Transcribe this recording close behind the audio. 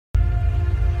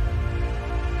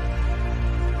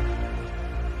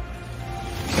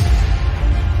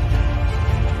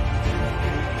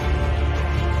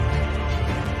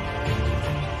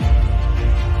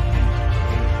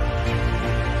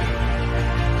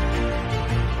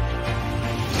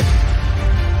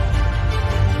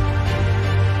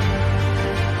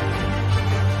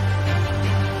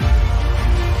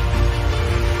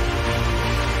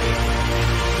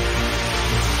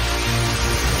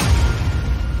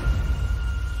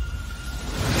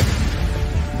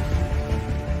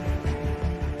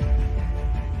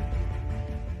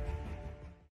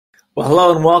Well,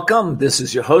 hello and welcome. This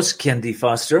is your host, Ken D.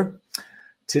 Foster.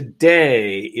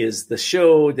 Today is the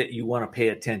show that you want to pay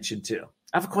attention to.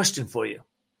 I have a question for you.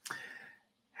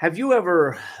 Have you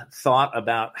ever thought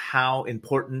about how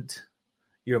important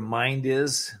your mind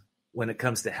is when it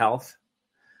comes to health?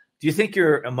 Do you think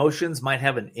your emotions might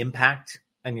have an impact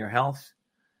on your health?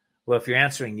 Well, if you're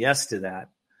answering yes to that,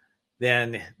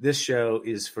 then this show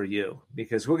is for you,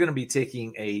 because we're going to be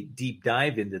taking a deep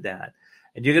dive into that.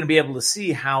 And you're going to be able to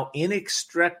see how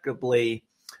inextricably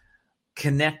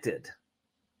connected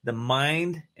the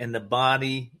mind and the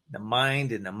body, the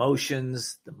mind and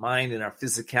emotions, the mind and our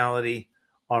physicality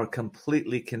are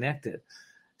completely connected.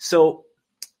 So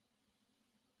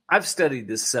I've studied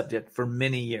this subject for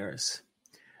many years,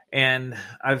 and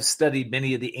I've studied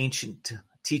many of the ancient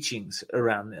teachings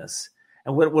around this.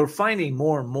 And what we're finding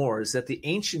more and more is that the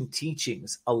ancient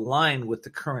teachings align with the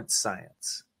current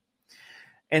science.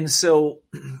 And so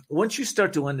once you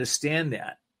start to understand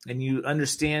that, and you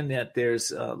understand that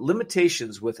there's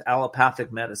limitations with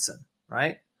allopathic medicine,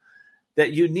 right?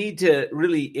 That you need to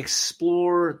really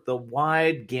explore the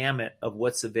wide gamut of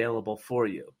what's available for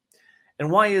you.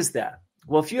 And why is that?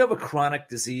 Well, if you have a chronic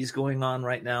disease going on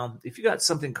right now, if you got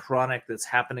something chronic that's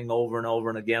happening over and over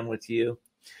and again with you,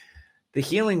 the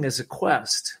healing is a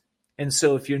quest. And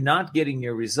so if you're not getting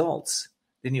your results,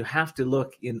 then you have to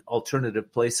look in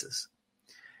alternative places.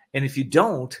 And if you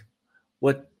don't,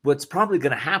 what's probably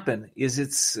going to happen is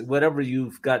it's whatever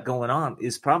you've got going on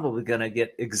is probably going to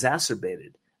get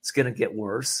exacerbated. It's going to get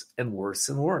worse and worse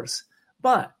and worse.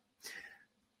 But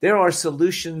there are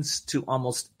solutions to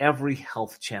almost every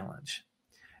health challenge.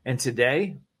 And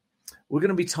today, we're going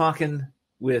to be talking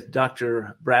with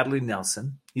Dr. Bradley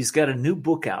Nelson. He's got a new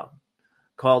book out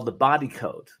called The Body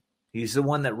Code. He's the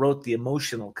one that wrote the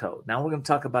Emotional Code. Now we're going to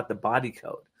talk about the Body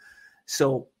Code.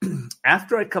 So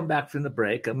after I come back from the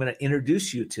break, I'm going to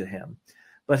introduce you to him.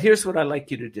 But here's what I'd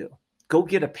like you to do. Go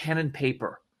get a pen and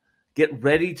paper. Get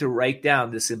ready to write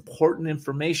down this important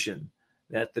information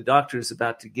that the doctor is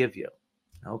about to give you.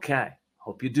 Okay.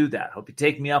 Hope you do that. Hope you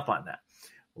take me up on that.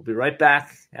 We'll be right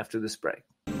back after this break.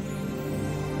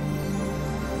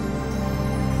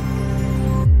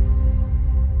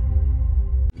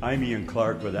 I'm Ian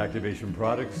Clark with Activation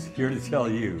Products, here to tell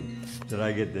you that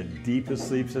I get the deepest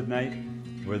sleeps at night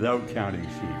without counting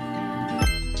sheep.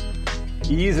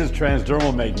 Ease is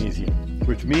transdermal magnesium,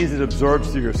 which means it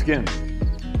absorbs through your skin.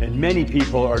 And many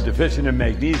people are deficient in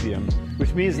magnesium,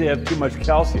 which means they have too much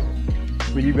calcium.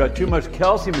 When you've got too much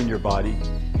calcium in your body,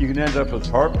 you can end up with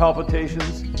heart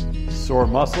palpitations, sore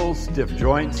muscles, stiff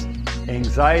joints,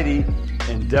 anxiety,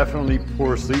 and definitely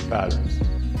poor sleep patterns.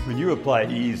 When you apply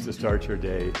Ease to start your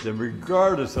day, then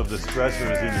regardless of the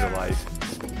stressors in your life,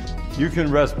 you can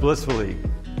rest blissfully,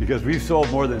 because we've sold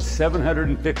more than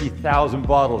 750,000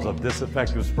 bottles of this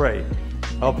effective spray,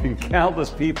 helping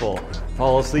countless people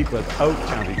fall asleep without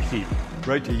counting sheep.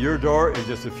 Right to your door in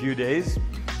just a few days,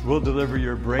 we'll deliver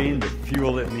your brain the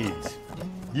fuel it needs.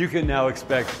 You can now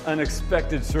expect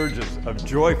unexpected surges of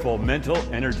joyful mental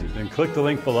energy. Then click the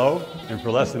link below, and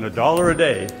for less than $1 a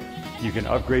day, you can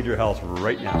upgrade your health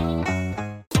right now.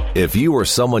 If you or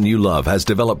someone you love has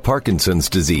developed Parkinson's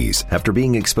disease after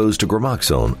being exposed to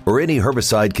Gramoxone or any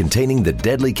herbicide containing the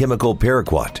deadly chemical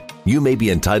paraquat, you may be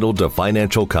entitled to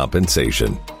financial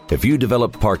compensation. If you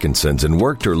developed Parkinson's and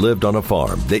worked or lived on a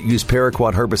farm that used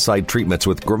paraquat herbicide treatments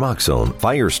with Gramoxone,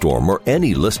 Firestorm, or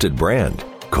any listed brand,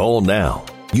 call now.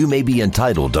 You may be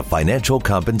entitled to financial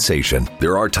compensation.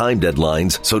 There are time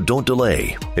deadlines, so don't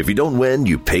delay. If you don't win,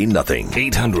 you pay nothing.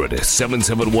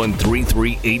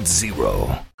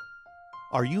 800-771-3380.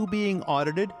 Are you being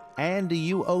audited, and do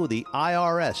you owe the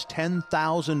IRS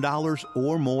 $10,000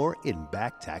 or more in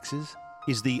back taxes?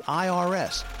 Is the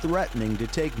IRS threatening to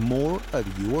take more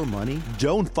of your money?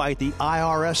 Don't fight the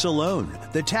IRS alone.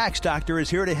 The Tax Doctor is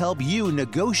here to help you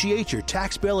negotiate your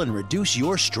tax bill and reduce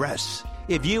your stress.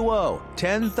 If you owe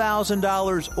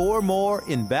 $10,000 or more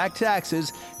in back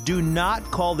taxes, do not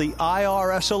call the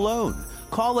IRS alone.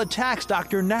 Call a Tax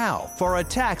Doctor now for a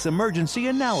tax emergency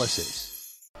analysis.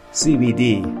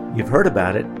 CBD, you've heard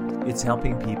about it. It's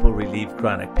helping people relieve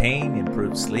chronic pain,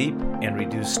 improve sleep, and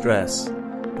reduce stress.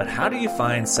 But how do you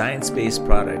find science-based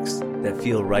products that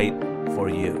feel right for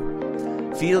you?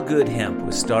 Feel Good Hemp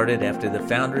was started after the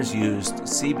founders used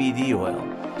CBD oil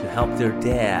to help their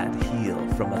dad heal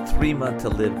from a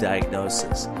 3-month-to-live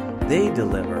diagnosis. They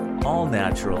deliver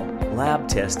all-natural,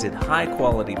 lab-tested,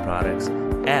 high-quality products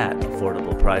at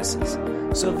affordable prices.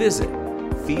 So visit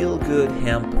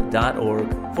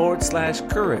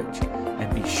feelgoodhemp.org/courage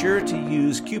and be sure to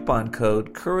use coupon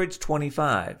code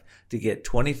COURAGE25 to get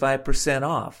 25%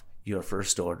 off your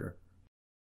first order.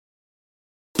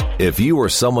 If you or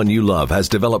someone you love has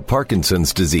developed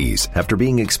Parkinson's disease after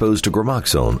being exposed to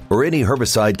Gramoxone or any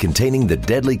herbicide containing the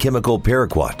deadly chemical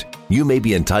Paraquat, you may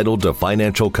be entitled to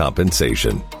financial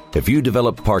compensation. If you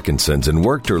developed Parkinson's and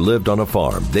worked or lived on a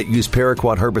farm that used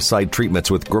Paraquat herbicide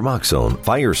treatments with Gramoxone,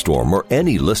 Firestorm, or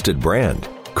any listed brand,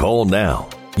 call now.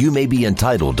 You may be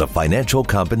entitled to financial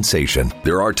compensation.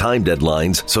 There are time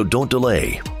deadlines, so don't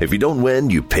delay. If you don't win,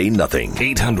 you pay nothing.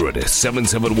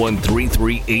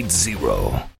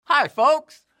 800-771-3380. Hi,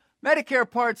 folks. Medicare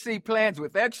Part C plans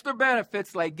with extra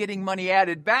benefits like getting money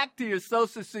added back to your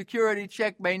Social Security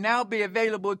check may now be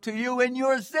available to you in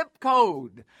your zip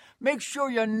code. Make sure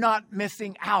you're not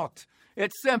missing out.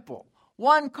 It's simple.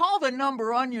 1, call the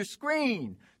number on your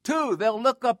screen. 2, they'll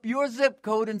look up your zip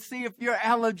code and see if you're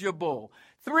eligible.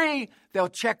 3, they'll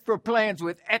check for plans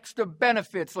with extra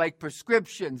benefits like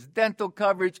prescriptions, dental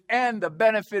coverage, and the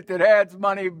benefit that adds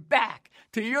money back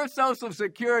to your Social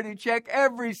Security check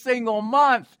every single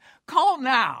month. Call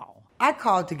now. I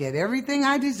called to get everything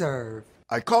I deserve.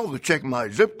 I called to check my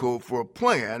zip code for a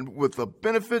plan with a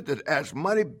benefit that adds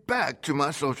money back to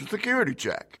my Social Security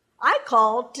check. I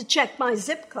called to check my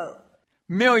zip code.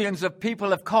 Millions of people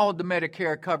have called the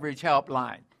Medicare Coverage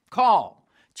Helpline. Call.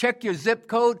 Check your zip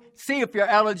code, see if you're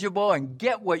eligible, and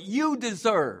get what you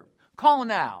deserve. Call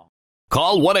now.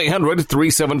 Call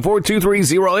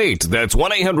 1-800-374-2308. That's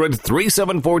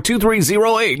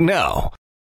 1-800-374-2308 now.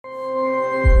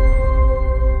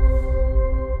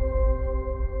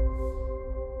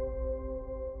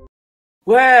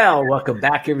 Well, welcome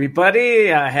back,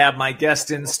 everybody. I have my guest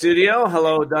in studio.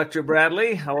 Hello, Dr.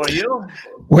 Bradley. How are you?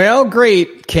 Well,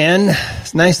 great, Ken.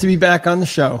 It's nice to be back on the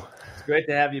show. It's great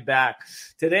to have you back.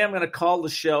 Today, I'm going to call the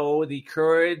show The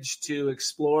Courage to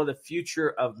Explore the Future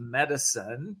of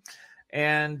Medicine.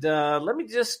 And let me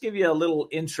just give you a little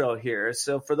intro here.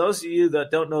 So for those of you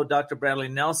that don't know Dr. Bradley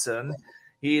Nelson,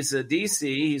 he's a DC.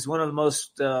 He's one of the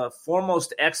most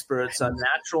foremost experts on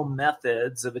natural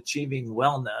methods of achieving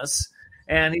wellness.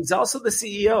 And he's also the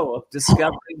CEO of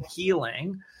Discovering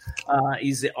Healing.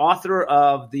 He's the author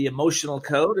of The Emotional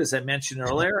Code, as I mentioned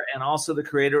earlier, and also the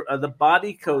creator of the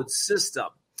Body Code System.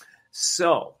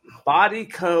 So, Body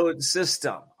Code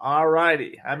System. All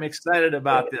righty. I'm excited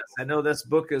about this. I know this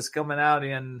book is coming out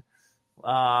in,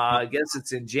 I guess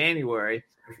it's in January.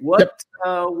 What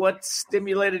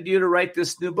stimulated you to write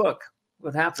this new book?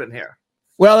 What happened here?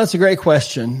 Well, that's a great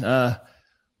question.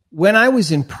 When I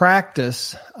was in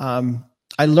practice,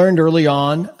 I learned early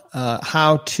on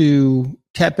how to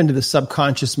tap into the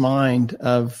subconscious mind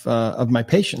of my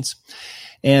patients.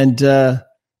 And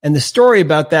the story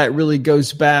about that really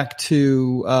goes back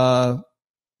to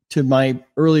my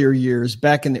earlier years,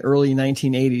 back in the early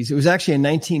 1980s. It was actually in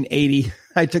 1980,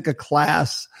 I took a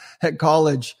class at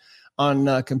college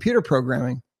on computer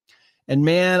programming. And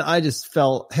man, I just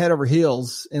fell head over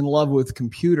heels in love with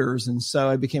computers. And so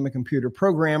I became a computer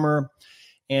programmer.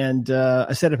 And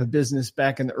I set up a business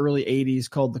back in the early 80s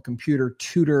called the Computer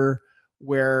Tutor,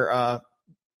 where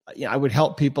I would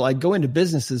help people. I'd go into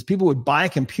businesses. People would buy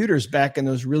computers back in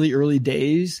those really early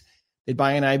days. They'd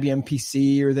buy an IBM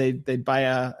PC or they'd buy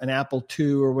an Apple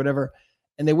II or whatever,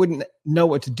 and they wouldn't know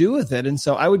what to do with it. And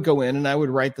so I would go in and I would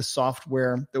write the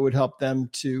software that would help them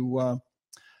to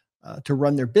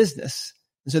run their business.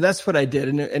 And so that's what I did,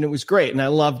 and it was great, and I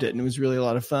loved it, and it was really a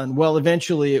lot of fun. Well,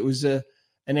 eventually it was an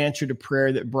answer to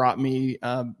prayer that brought me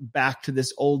back to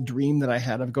this old dream that I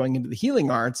had of going into the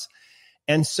healing arts.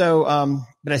 And so,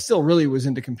 but I still really was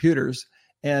into computers.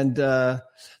 And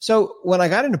so when I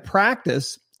got into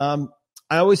practice, I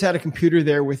always had a computer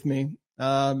there with me,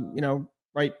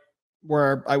 right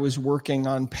where I was working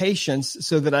on patients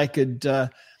so that I could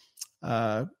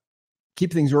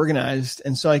keep things organized.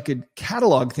 And so I could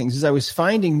catalog things as I was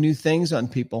finding new things on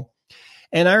people.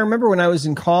 And I remember when I was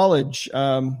in college,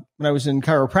 when I was in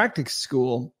chiropractic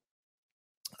school,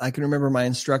 I can remember my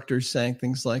instructors saying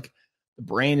things like, the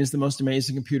brain is the most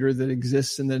amazing computer that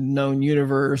exists in the known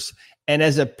universe. And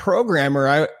as a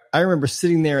programmer, I remember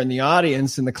sitting there in the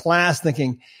audience in the class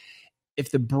thinking,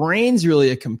 if the brain's really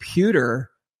a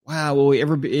computer, wow, will we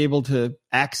ever be able to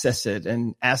access it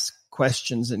and ask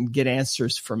questions and get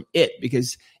answers from it?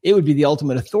 Because it would be the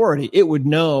ultimate authority. It would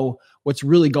know what's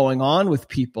really going on with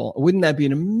people. Wouldn't that be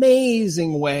an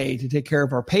amazing way to take care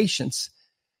of our patients?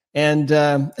 And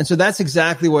so that's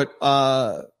exactly what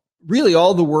really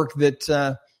all the work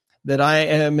that I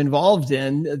am involved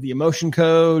in, the emotion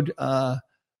code,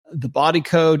 the body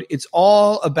code, it's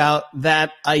all about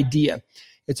that idea.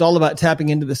 It's all about tapping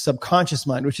into the subconscious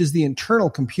mind, which is the internal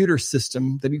computer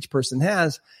system that each person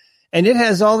has. And it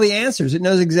has all the answers. It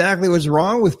knows exactly what's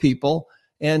wrong with people.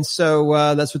 And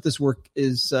so that's what this work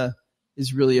is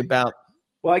really about.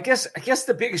 Well, I guess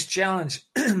the biggest challenge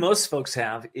most folks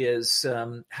have is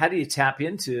how do you tap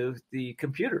into the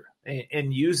computer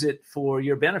and use it for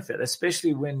your benefit,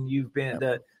 especially when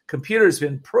the computer's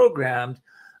been programmed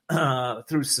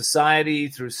through society,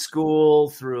 through school,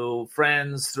 through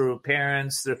friends, through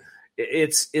parents.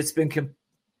 It's been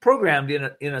programmed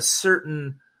in a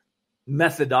certain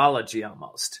methodology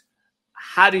almost.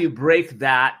 How do you break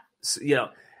that?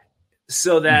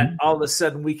 So that all of a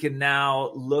sudden we can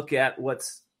now look at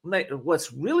what's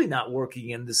really not working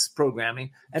in this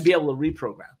programming and be able to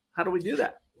reprogram. How do we do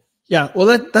that? Yeah,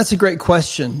 well, that's a great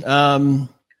question.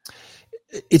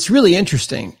 It's really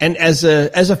interesting. And as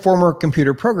a former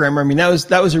computer programmer, I mean, that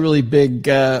was a really big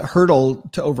hurdle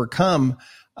to overcome.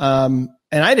 And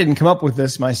I didn't come up with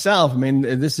this myself. I mean,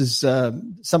 this is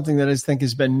something that I think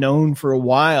has been known for a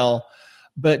while,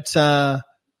 but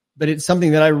it's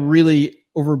something that I really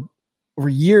over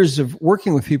years of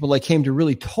working with people, I came to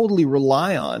really totally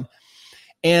rely on.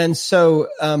 And so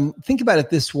think about it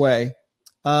this way.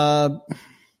 The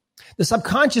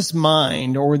subconscious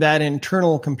mind, or that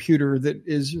internal computer that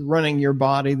is running your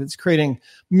body, that's creating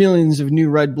millions of new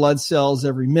red blood cells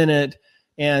every minute,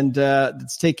 and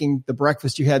that's taking the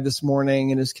breakfast you had this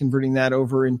morning and is converting that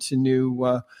over into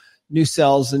new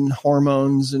cells and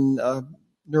hormones and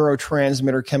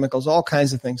neurotransmitter chemicals, all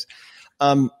kinds of things.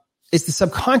 It's the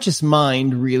subconscious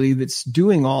mind really that's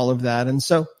doing all of that. And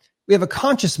so we have a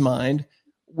conscious mind,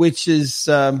 which is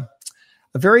a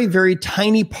very, very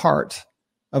tiny part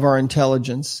of our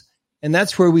intelligence. And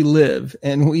that's where we live.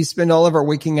 And we spend all of our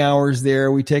waking hours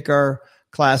there. We take our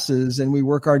classes and we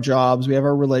work our jobs. We have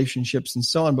our relationships and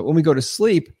so on. But when we go to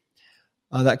sleep,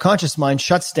 that conscious mind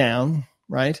shuts down,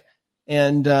 right?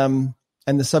 And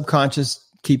the subconscious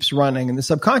keeps running. And the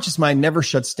subconscious mind never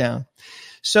shuts down.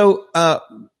 So,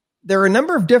 there are a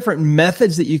number of different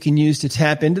methods that you can use to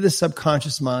tap into the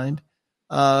subconscious mind.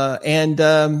 And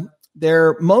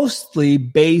they're mostly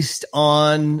based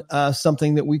on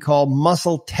something that we call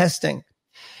muscle testing.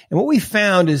 And what we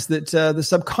found is that the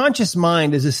subconscious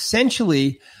mind is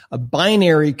essentially a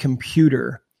binary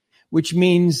computer, which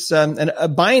means a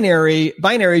binary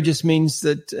just means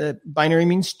that binary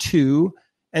means two.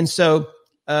 And so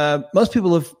most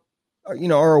people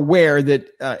are aware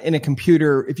that in a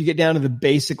computer, if you get down to the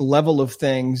basic level of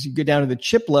things, you get down to the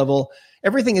chip level,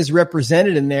 everything is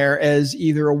represented in there as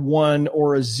either a 1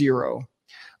 or a 0.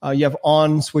 You have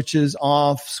on switches,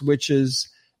 off switches,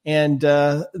 and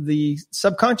the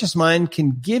subconscious mind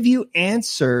can give you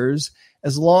answers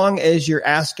as long as you're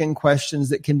asking questions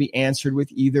that can be answered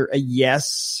with either a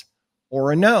yes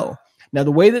or a no. Now,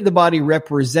 the way that the body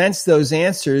represents those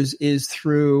answers is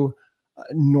through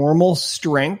normal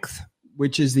strength,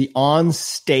 which is the on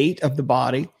state of the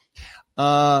body,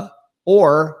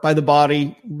 or by the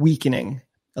body weakening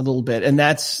a little bit. And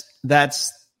that's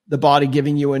the body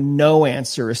giving you a no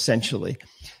answer, essentially.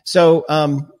 So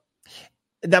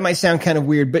that might sound kind of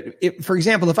weird, but for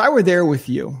example, if I were there with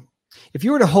you, if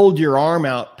you were to hold your arm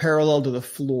out parallel to the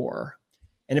floor,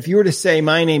 and if you were to say,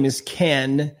 my name is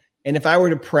Ken, and if I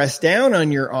were to press down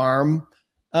on your arm,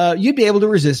 you'd be able to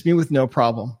resist me with no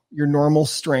problem. Your normal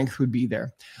strength would be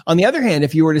there. On the other hand,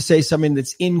 if you were to say something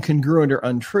that's incongruent or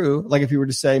untrue, like if you were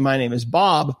to say, my name is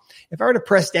Bob, if I were to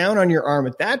press down on your arm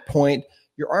at that point,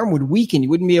 your arm would weaken. You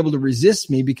wouldn't be able to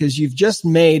resist me because you've just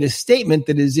made a statement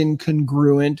that is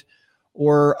incongruent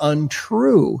or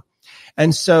untrue.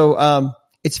 And so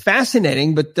it's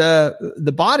fascinating, but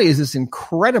the body is this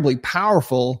incredibly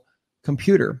powerful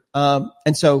computer.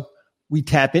 And so we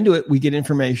tap into it, we get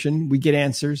information, we get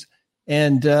answers.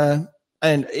 And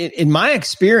in my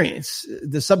experience,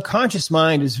 the subconscious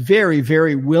mind is very,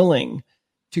 very willing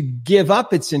to give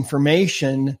up its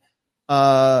information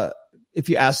if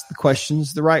you ask the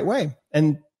questions the right way.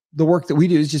 And the work that we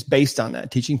do is just based on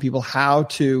that, teaching people how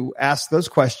to ask those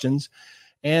questions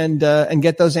and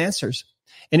get those answers.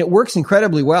 And it works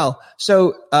incredibly well.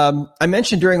 So I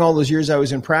mentioned during all those years I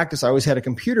was in practice, I always had a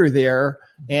computer there.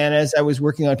 And as I was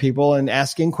working on people and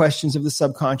asking questions of the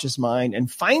subconscious mind and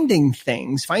finding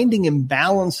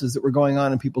imbalances that were going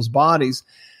on in people's bodies,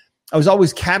 I was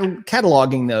always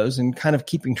cataloging those and kind of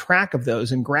keeping track of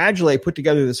those. And gradually I put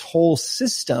together this whole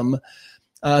system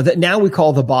that now we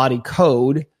call the Body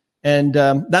Code. And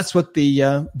that's what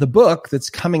the book that's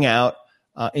coming out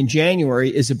in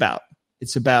January is about.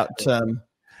 It's about...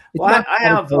 Well, I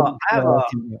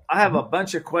have a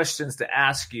bunch of questions to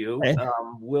ask you. Okay.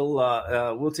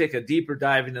 We'll take a deeper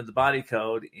dive into the Body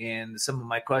Code and some of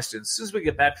my questions as soon as we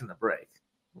get back from the break.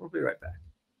 We'll be right back.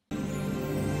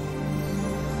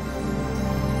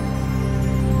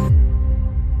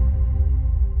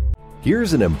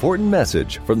 Here's an important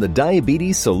message from the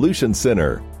Diabetes Solution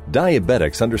Center.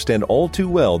 Diabetics understand all too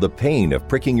well the pain of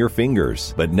pricking your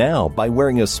fingers. But now, by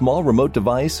wearing a small remote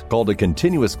device called a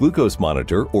continuous glucose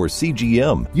monitor or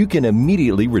CGM, you can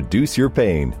immediately reduce your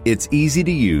pain. It's easy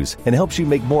to use and helps you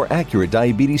make more accurate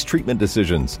diabetes treatment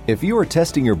decisions. If you are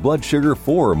testing your blood sugar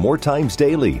 4 or more times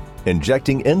daily,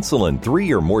 injecting insulin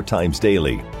 3 or more times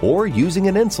daily, or using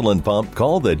an insulin pump,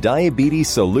 call the Diabetes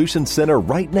Solution Center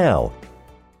right now.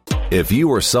 If you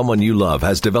or someone you love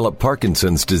has developed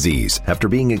Parkinson's disease after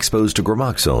being exposed to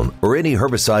Gramoxone or any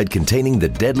herbicide containing the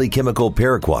deadly chemical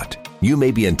Paraquat, you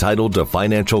may be entitled to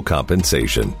financial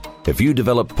compensation. If you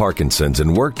developed Parkinson's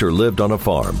and worked or lived on a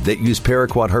farm that used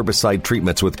Paraquat herbicide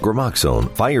treatments with Gramoxone,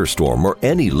 Firestorm, or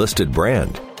any listed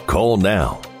brand, call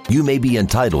now. You may be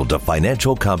entitled to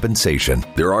financial compensation.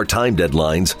 There are time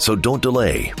deadlines, so don't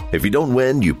delay. If you don't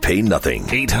win, you pay nothing.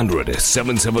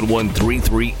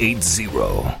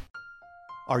 800-771-3380.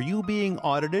 Are you being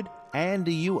audited and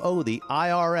do you owe the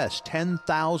IRS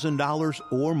 $10,000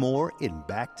 or more in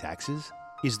back taxes?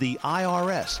 Is the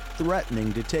IRS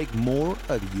threatening to take more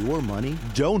of your money?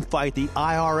 Don't fight the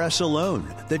IRS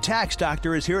alone. The Tax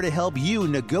Doctor is here to help you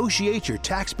negotiate your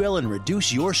tax bill and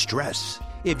reduce your stress.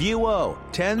 If you owe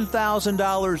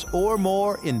 $10,000 or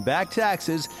more in back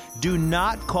taxes, do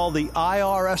not call the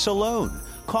IRS alone.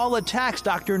 Call a Tax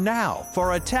Doctor now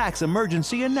for a tax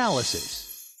emergency analysis.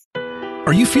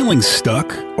 Are you feeling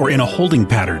stuck or in a holding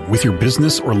pattern with your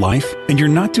business or life and you're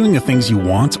not doing the things you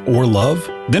want or love?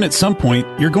 Then at some point,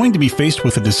 you're going to be faced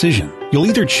with a decision. You'll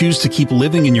either choose to keep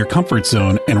living in your comfort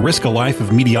zone and risk a life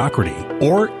of mediocrity,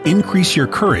 or increase your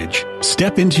courage,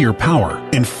 step into your power,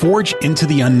 and forge into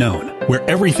the unknown, where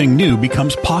everything new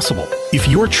becomes possible. If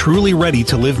you're truly ready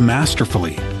to live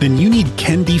masterfully, then you need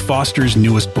Ken D. Foster's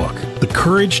newest book, The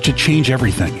Courage to Change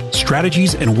Everything,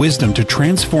 Strategies and Wisdom to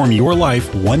Transform Your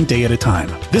Life One Day at a Time.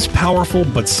 This powerful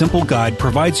but simple guide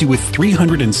provides you with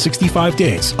 365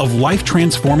 days of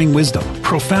life-transforming wisdom,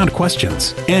 profound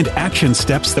questions, and action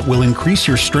steps that will increase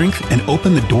your strength and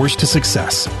open the doors to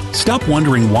success. Stop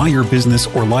wondering why your business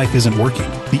or life isn't working.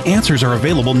 The answers are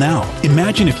available now.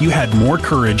 Imagine if you had more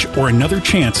courage or another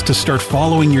chance to start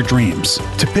following your dreams.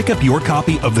 To pick up your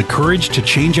copy of The Courage to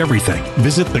Change Everything,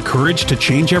 visit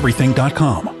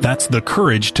thecouragetochangeeverything.com. That's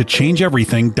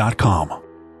thecouragetochangeeverything.com.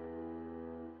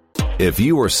 If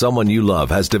you or someone you love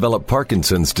has developed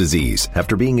Parkinson's disease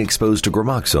after being exposed to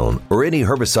Gramoxone or any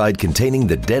herbicide containing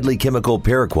the deadly chemical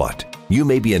Paraquat, you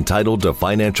may be entitled to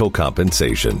financial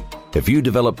compensation. If you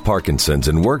developed Parkinson's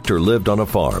and worked or lived on a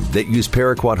farm that used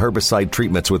Paraquat herbicide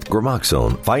treatments with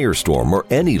Gramoxone, Firestorm, or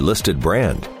any listed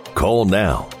brand, call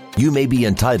now. You may be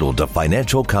entitled to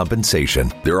financial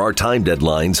compensation. There are time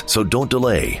deadlines, so don't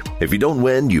delay. If you don't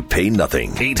win, you pay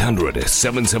nothing.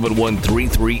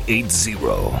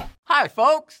 800-771-3380. Hi,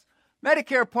 folks.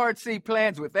 Medicare Part C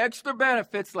plans with extra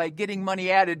benefits like getting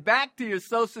money added back to your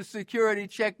Social Security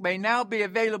check may now be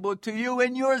available to you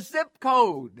in your zip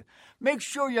code. Make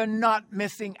sure you're not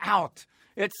missing out.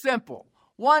 It's simple.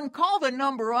 1, call the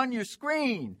number on your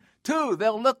screen. 2,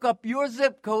 they'll look up your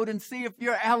zip code and see if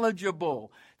you're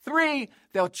eligible. 3,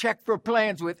 they'll check for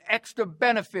plans with extra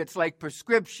benefits like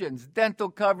prescriptions, dental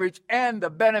coverage, and the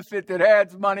benefit that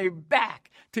adds money back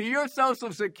to your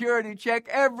Social Security check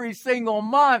every single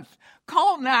month.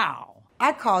 Call now.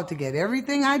 I called to get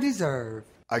everything I deserve.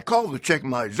 I called to check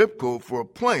my zip code for a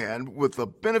plan with a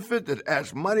benefit that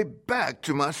adds money back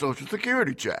to my Social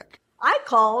Security check. I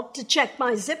called to check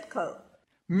my zip code.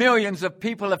 Millions of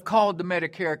people have called the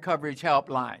Medicare Coverage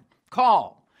Helpline.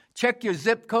 Call, check your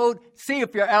zip code, see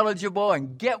if you're eligible,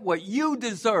 and get what you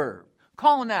deserve.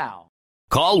 Call now.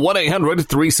 Call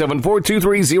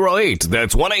 1-800-374-2308.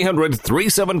 That's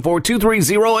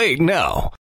 1-800-374-2308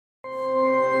 now.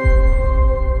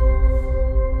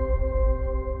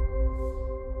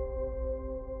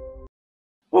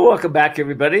 Well, welcome back,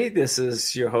 everybody. This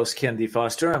is your host, Ken D.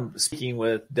 Foster. I'm speaking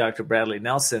with Dr. Bradley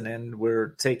Nelson, and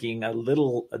we're taking a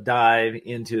little dive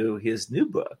into his new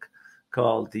book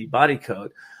called The Body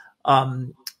Code.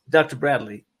 Dr.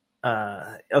 Bradley,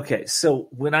 okay, so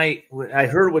when I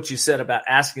heard what you said about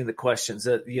asking the questions,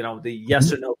 the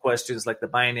yes or no questions, like the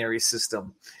binary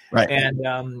system, right?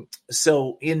 And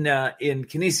so in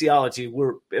kinesiology,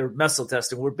 or muscle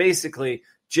testing, we're basically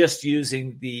just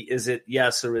using the is it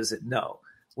yes or is it no.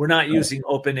 We're not using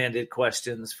open-ended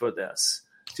questions for this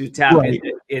to tap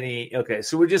into any. Okay,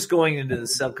 so we're just going into the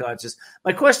subconscious.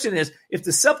 My question is, if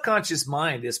the subconscious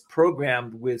mind is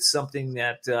programmed with something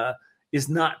that is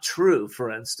not true,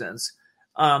 for instance,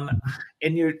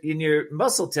 in your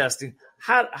muscle testing,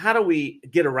 how do we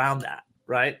get around that,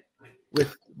 right?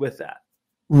 With that?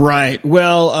 Right.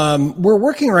 Well, we're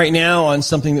working right now on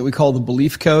something that we call the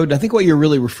belief code. I think what you're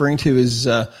really referring to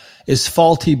is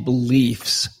faulty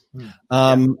beliefs.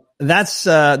 That's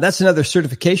another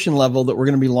certification level that we're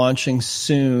going to be launching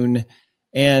soon.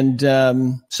 And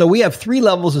so we have 3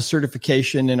 levels of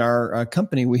certification in our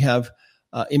company. We have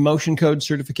emotion code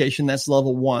certification. That's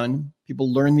level 1.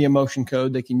 People learn the emotion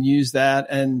code. They can use that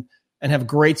and have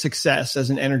great success as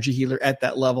an energy healer at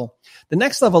that level. The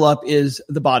next level up is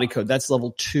the body code. That's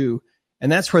level 2.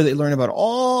 And that's where they learn about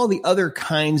all the other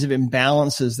kinds of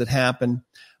imbalances that happen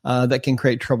that can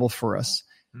create trouble for us.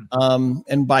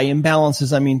 And by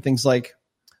imbalances, I mean things like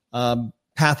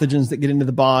pathogens that get into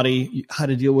the body, how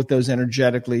to deal with those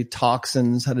energetically,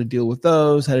 toxins, how to deal with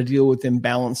those, how to deal with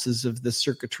imbalances of the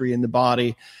circuitry in the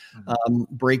body,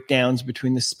 breakdowns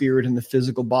between the spirit and the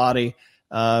physical body,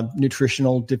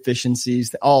 nutritional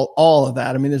deficiencies, all of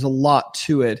that. I mean, there's a lot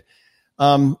to it.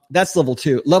 That's level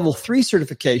 2. Level 3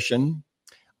 certification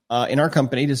in our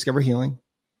company, Discover Healing,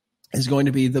 is going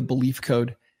to be the belief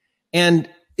code. And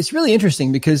it's really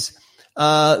interesting because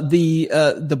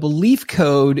the belief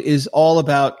code is all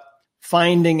about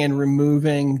finding and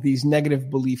removing these negative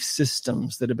belief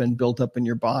systems that have been built up in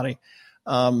your body.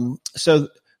 So,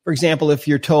 for example, if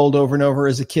you're told over and over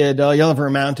as a kid, oh, you'll never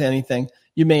amount to anything,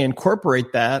 you may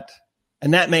incorporate that,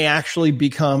 and that may actually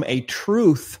become a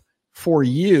truth for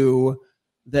you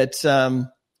that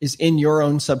is in your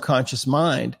own subconscious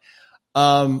mind.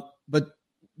 But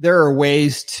there are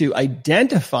ways to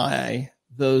identify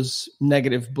those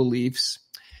negative beliefs.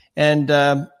 And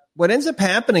what ends up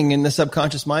happening in the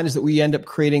subconscious mind is that we end up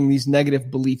creating these negative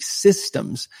belief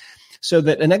systems. So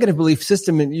that a negative belief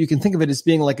system, you can think of it as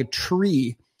being like a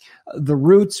tree. The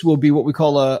roots will be what we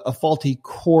call a faulty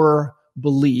core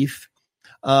belief.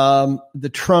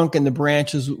 The trunk and the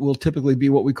branches will typically be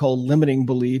what we call limiting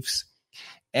beliefs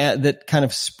that kind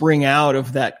of spring out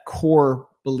of that core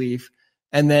belief.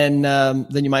 And then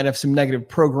you might have some negative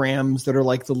programs that are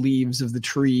like the leaves of the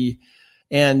tree.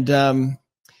 And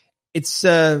it's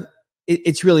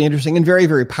really interesting and very,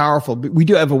 very powerful. But we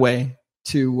do have a way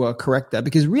to correct that,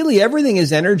 because really everything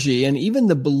is energy, and even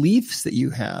the beliefs that you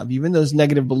have, even those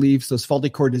negative beliefs, those faulty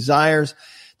core desires,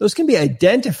 those can be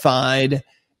identified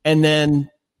and then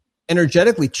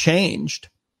energetically changed.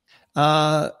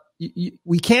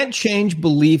 We can't change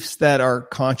beliefs that are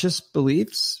conscious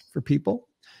beliefs for people.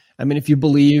 I mean, if you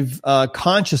believe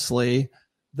consciously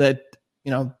that,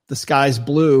 the sky's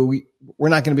blue, we're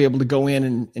not going to be able to go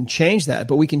in and change that,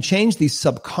 but we can change these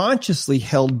subconsciously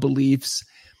held beliefs.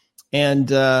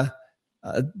 And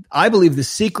I believe the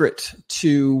secret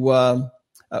to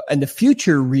and the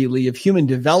future really of human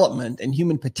development and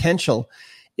human potential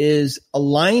is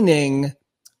aligning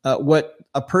what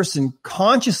a person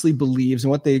consciously believes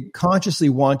and what they consciously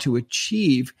want to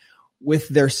achieve with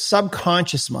their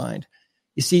subconscious mind.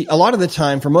 You see, a lot of the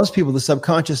time, for most people, the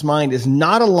subconscious mind is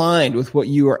not aligned with what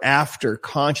you are after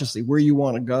consciously, where you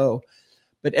want to go.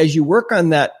 But as you work on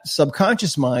that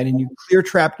subconscious mind and you clear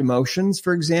trapped emotions,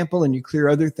 for example, and you clear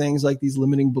other things like these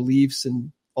limiting beliefs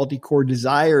and faulty core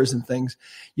desires and things,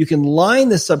 you can line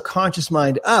the subconscious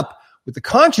mind up with the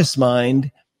conscious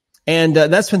mind, and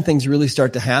that's when things really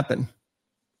start to happen.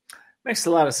 Makes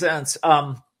a lot of sense.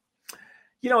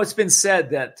 It's been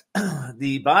said that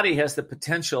the body has the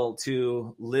potential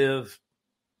to live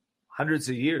hundreds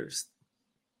of years,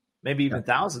 maybe even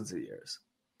thousands of years.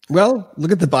 Well,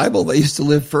 look at the Bible. They used to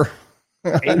live for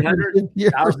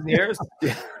 800,000 years.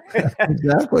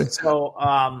 Exactly. So,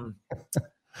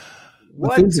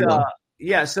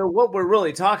 so what we're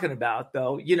really talking about,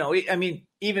 though,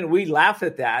 even we laugh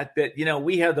at that,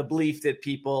 we have the belief that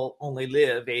people only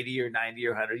live 80 or 90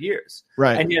 or 100 years.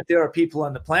 Right. And yet there are people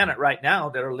on the planet right now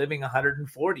that are living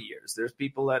 140 years. There's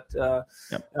people that,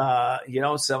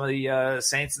 some of the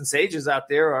saints and sages out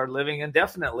there are living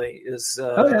indefinitely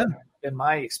in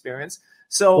my experience.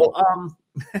 So,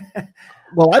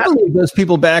 well, I believe those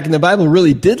people back in the Bible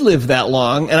really did live that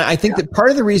long. And I think that part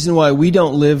of the reason why we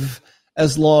don't live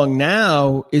as long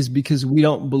now is because we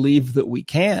don't believe that we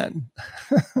can.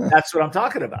 That's what I'm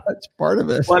talking about. That's part of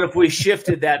it. But if we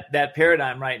shifted that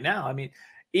paradigm right now,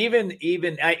 even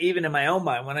in my own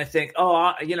mind, when I think,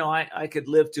 I could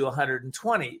live to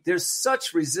 120, there's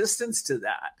such resistance to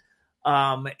that.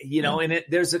 And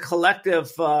there's a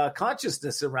collective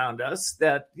consciousness around us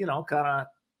that, kind of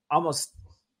almost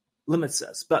limits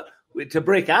us. But to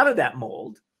break out of that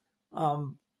mold,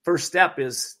 first step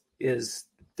is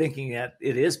thinking that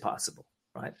it is possible,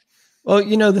 right? Well,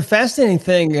 the fascinating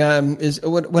thing is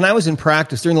when I was in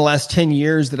practice, during the last 10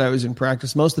 years that I was in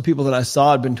practice, most of the people that I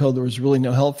saw had been told there was really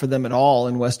no help for them at all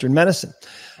in Western medicine.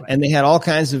 Right. And they had all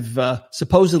kinds of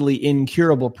supposedly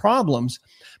incurable problems.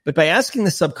 But by asking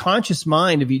the subconscious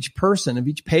mind of each person, of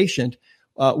each patient,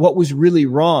 what was really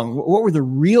wrong, what were the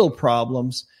real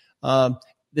problems, the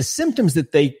symptoms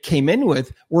that they came in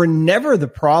with were never the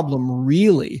problem,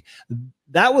 really.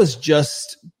 That was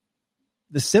just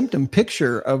the symptom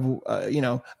picture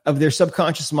of their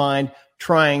subconscious mind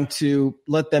trying to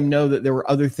let them know that there were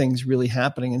other things really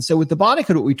happening. And so with the body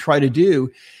code, what we try to do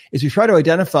is we try to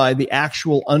identify the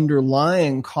actual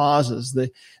underlying causes,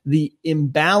 the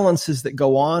imbalances that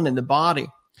go on in the body.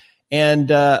 And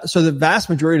so the vast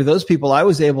majority of those people I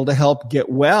was able to help get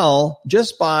well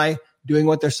just by doing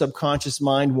what their subconscious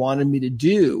mind wanted me to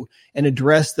do and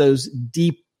address those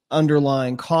deep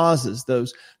underlying causes,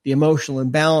 the emotional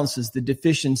imbalances, the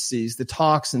deficiencies, the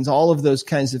toxins, all of those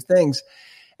kinds of things.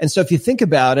 And so if you think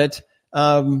about it,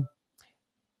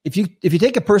 if you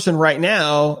take a person right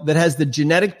now that has the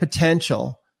genetic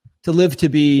potential to live to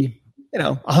be,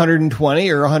 120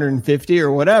 or 150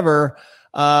 or whatever,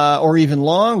 or even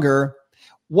longer,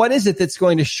 what is it that's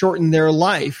going to shorten their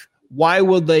life? Why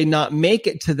will they not make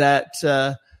it to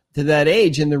that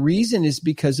age? And the reason is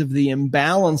because of the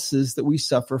imbalances that we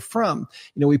suffer from.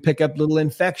 We pick up little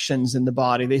infections in the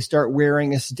body. They start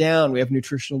wearing us down. We have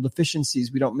nutritional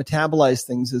deficiencies. We don't metabolize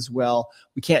things as well.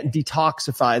 We can't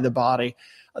detoxify the body.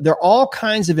 There are all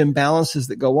kinds of imbalances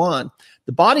that go on.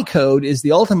 The body code is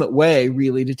the ultimate way,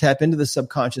 really, to tap into the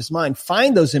subconscious mind,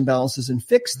 find those imbalances and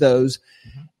fix those.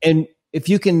 And if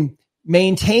you can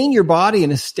maintain your body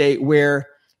in a state where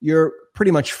you're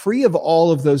pretty much free of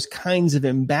all of those kinds of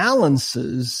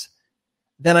imbalances,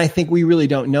 then I think we really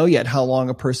don't know yet how long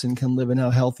a person can live and how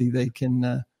healthy they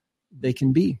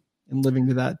can be in living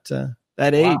to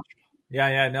that age. Wow.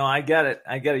 Yeah. No, I get it.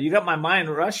 You got my mind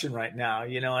rushing right now,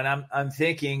 and I'm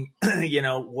thinking,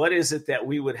 what is it that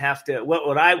we would have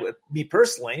to, me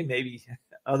personally, maybe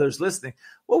others listening,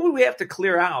 what would we have to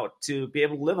clear out to be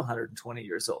able to live 120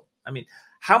 years old? I mean,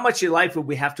 how much of life would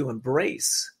we have to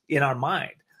embrace in our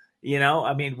mind?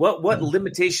 What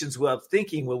limitations of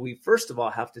thinking will we first of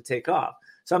all have to take off?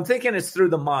 So I'm thinking it's through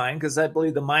the mind, because I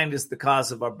believe the mind is the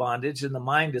cause of our bondage and the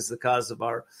mind is the cause of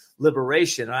our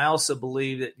liberation. I also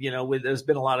believe that, there's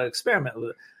been a lot of experiment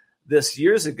with this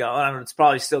years ago, and it's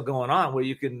probably still going on, where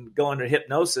you can go under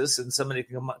hypnosis and somebody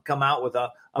can come out with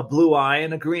a blue eye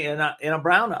and a green and a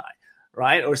brown eye.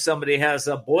 Right? Or somebody has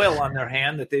a boil on their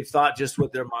hand that they've thought just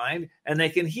with their mind, and they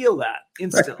can heal that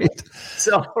instantly.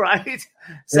 Right.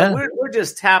 So we're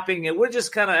just tapping it. We're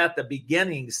just kind of at the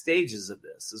beginning stages of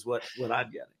this is what I'm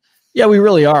getting. Yeah, we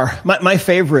really are. My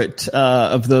favorite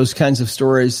of those kinds of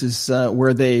stories is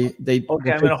where they.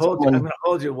 Okay, I'm going to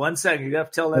hold you 1 second. You have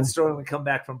to tell that story when we come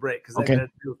back from break, because I'm going to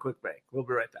do a quick break. We'll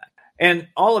be right back. And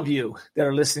all of you that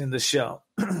are listening to the show,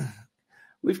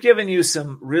 we've given you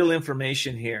some real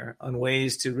information here on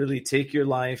ways to really take your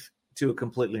life to a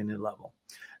completely new level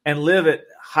and live at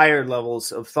higher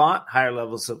levels of thought, higher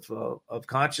levels of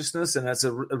consciousness. And as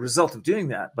a result of doing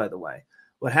that, by the way,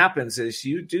 what happens is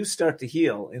you do start to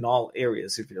heal in all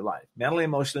areas of your life, mentally,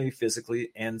 emotionally,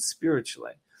 physically, and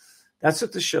spiritually. That's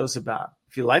what the show's about.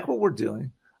 If you like what we're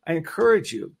doing, I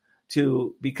encourage you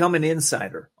to become an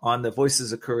insider on the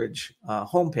Voices of Courage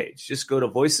homepage. Just go to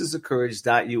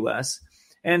voicesofcourage.us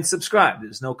and subscribe.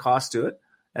 There's no cost to it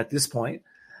at this point.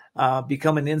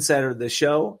 Become an insider of the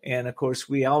show. And of course,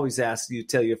 we always ask you to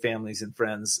tell your families and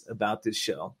friends about this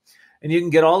show. And you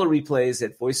can get all the replays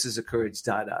at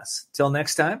voicesofcourage.us. Till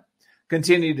next time,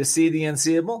 continue to see the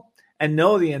unseeable and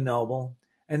know the unknowable.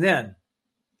 And then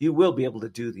you will be able to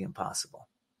do the impossible.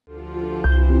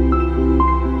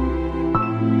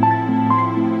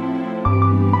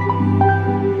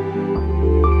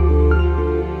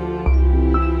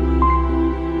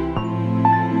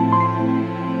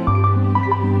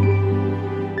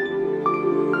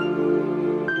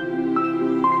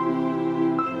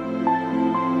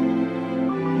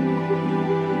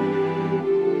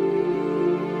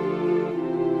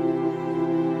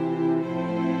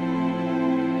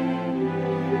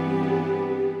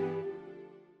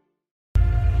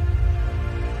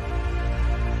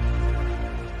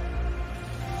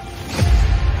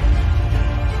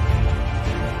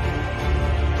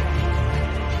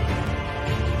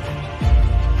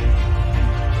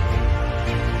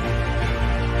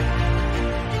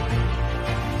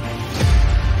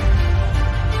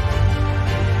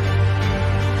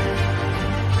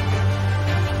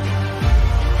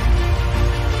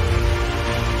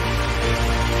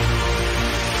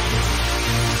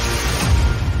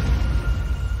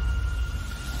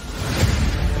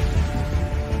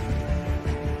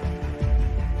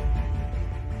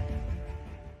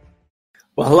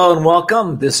 Well, hello and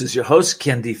welcome. This is your host,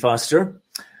 Ken D. Foster.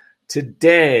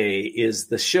 Today is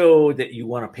the show that you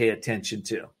want to pay attention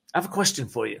to. I have a question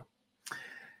for you.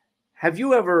 Have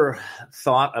you ever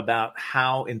thought about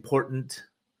how important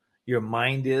your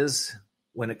mind is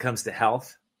when it comes to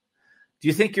health? Do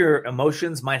you think your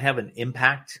emotions might have an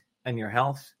impact on your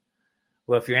health?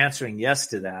 Well, if you're answering yes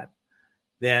to that,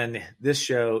 then this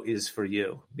show is for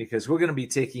you, because we're going to be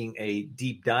taking a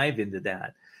deep dive into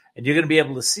that. And you're going to be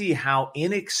able to see how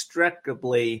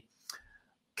inextricably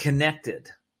connected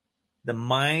the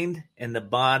mind and the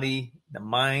body, the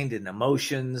mind and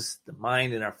emotions, the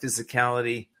mind and our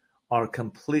physicality are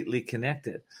completely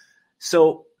connected.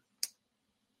 So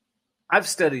I've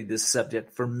studied this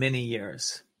subject for many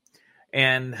years,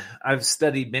 and I've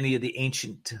studied many of the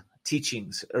ancient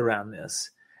teachings around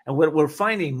this. And what we're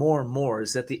finding more and more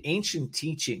is that the ancient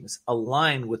teachings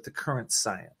align with the current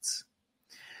science.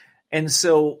 And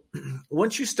so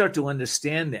once you start to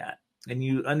understand that, and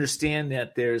you understand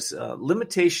that there's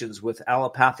limitations with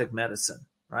allopathic medicine,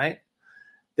 right?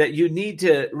 That you need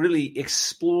to really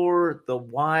explore the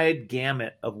wide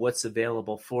gamut of what's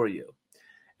available for you.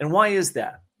 And why is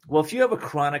that? Well, if you have a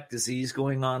chronic disease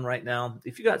going on right now,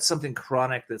 if you got something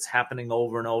chronic that's happening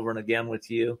over and over and again with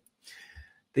you,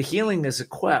 the healing is a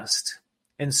quest.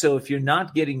 And so if you're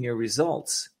not getting your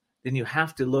results, then you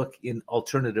have to look in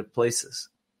alternative places.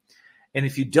 And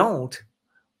if you don't,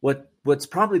 what's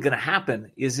probably going to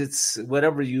happen is it's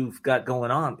whatever you've got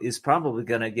going on is probably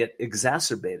going to get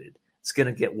exacerbated. It's going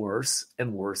to get worse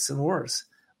and worse and worse.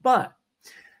 But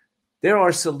there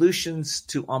are solutions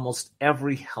to almost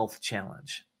every health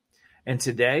challenge. And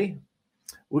today,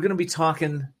 we're going to be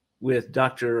talking with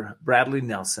Dr. Bradley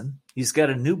Nelson. He's got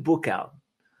a new book out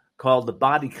called The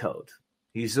Body Code.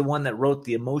 He's the one that wrote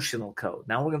the emotional code.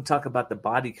 Now we're going to talk about the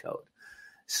body code.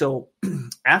 So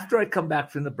after I come back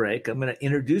from the break, I'm going to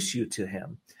introduce you to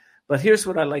him. But here's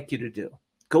what I'd like you to do.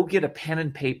 Go get a pen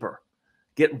and paper.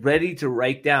 Get ready to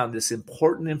write down this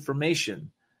important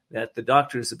information that the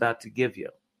doctor is about to give you.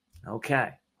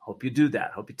 Okay. Hope you do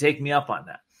that. Hope you take me up on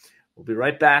that. We'll be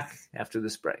right back after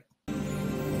this break.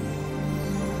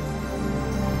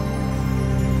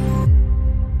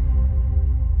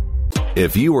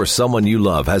 If you or someone you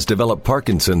love has developed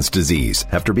Parkinson's disease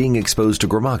after being exposed to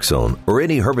Gramoxone or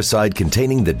any herbicide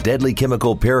containing the deadly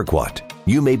chemical Paraquat,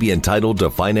 you may be entitled to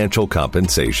financial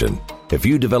compensation. If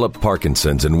you developed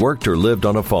Parkinson's and worked or lived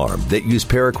on a farm that used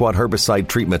Paraquat herbicide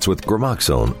treatments with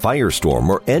Gramoxone, Firestorm,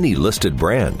 or any listed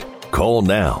brand, call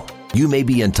now. You may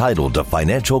be entitled to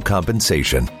financial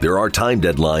compensation. There are time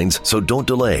deadlines, so don't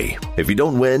delay. If you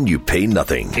don't win, you pay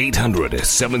nothing.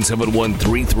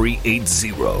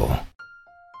 800-771-3380.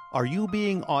 Are you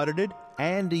being audited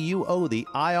and do you owe the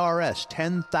IRS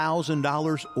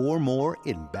 $10,000 or more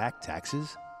in back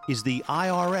taxes? Is the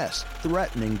IRS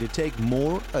threatening to take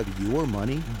more of your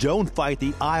money? Don't fight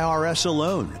the IRS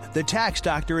alone. The Tax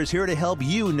Doctor is here to help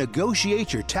you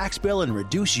negotiate your tax bill and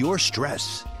reduce your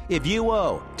stress. If you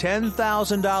owe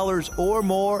 $10,000 or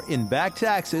more in back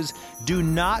taxes, do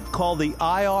not call the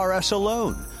IRS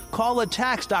alone. Call a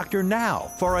Tax Doctor now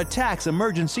for a tax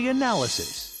emergency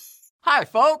analysis. Hi,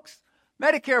 folks.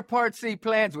 Medicare Part C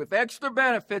plans with extra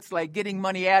benefits like getting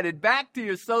money added back to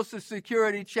your Social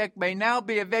Security check may now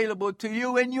be available to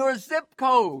you in your zip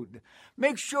code.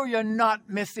 Make sure you're not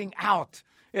missing out.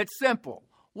 It's simple.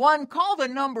 1, call the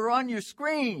number on your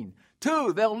screen.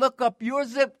 2, they'll look up your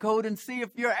zip code and see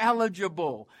if you're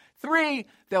eligible. 3,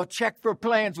 they'll check for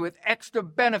plans with extra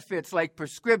benefits like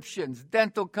prescriptions,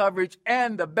 dental coverage,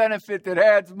 and the benefit that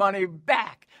adds money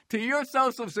back to your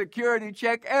Social Security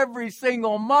check every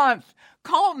single month.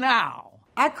 Call now.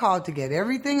 I called to get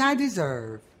everything I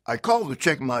deserve. I called to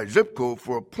check my zip code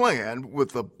for a plan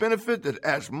with a benefit that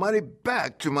adds money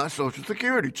back to my Social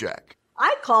Security check.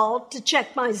 I called to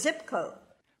check my zip code.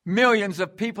 Millions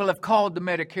of people have called the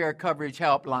Medicare Coverage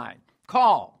Helpline.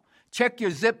 Call, check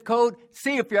your zip code,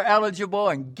 see if you're eligible,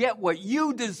 and get what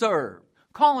you deserve.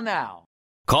 Call now.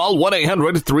 Call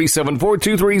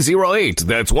 1-800-374-2308.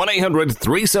 That's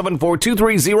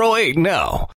 1-800-374-2308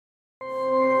 now.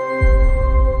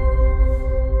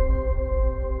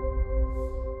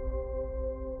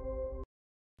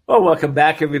 Well, welcome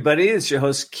back, everybody. It's your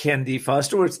host, Ken D.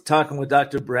 Foster. We're talking with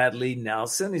Dr. Bradley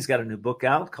Nelson. He's got a new book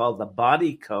out called The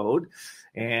Body Code.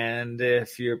 And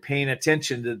if you're paying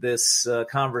attention to this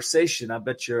conversation, I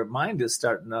bet your mind is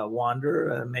starting to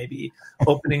wander, maybe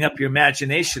opening up your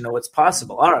imagination of what's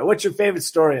possible. All right, what's your favorite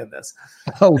story on this?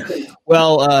 Oh,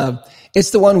 well,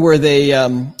 it's the one where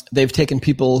they've taken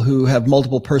people who have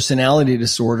multiple personality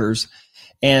disorders,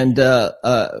 and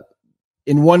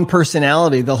in one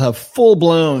personality, they'll have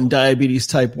full-blown diabetes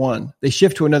type 1. They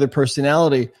shift to another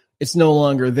personality, it's no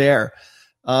longer there.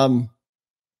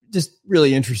 Just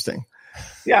really interesting.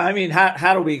 Yeah, I mean,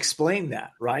 how do we explain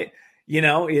that, right?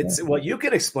 Well, you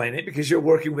can explain it because you're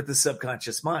working with the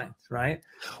subconscious mind, right?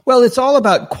 Well, it's all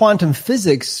about quantum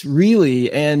physics,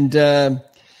 really, and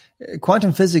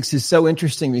quantum physics is so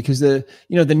interesting because the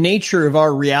nature of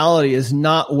our reality is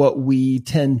not what we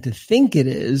tend to think it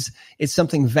is. It's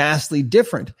something vastly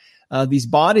different. These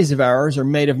bodies of ours are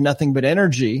made of nothing but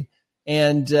energy,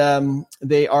 and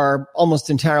they are almost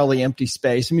entirely empty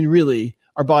space. I mean, really,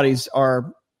 our bodies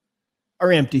are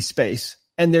empty space,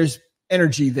 and there's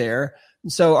energy there.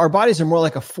 And so our bodies are more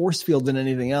like a force field than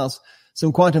anything else.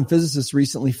 Some quantum physicists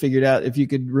recently figured out if you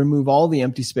could remove all the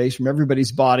empty space from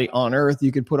everybody's body on Earth,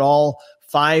 you could put all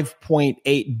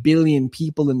 5.8 billion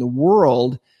people in the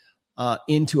world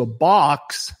into a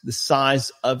box the size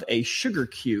of a sugar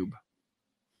cube.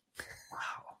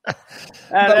 Wow.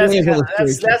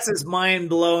 That's as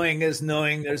mind-blowing as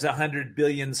knowing there's 100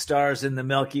 billion stars in the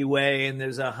Milky Way and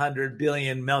there's 100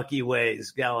 billion Milky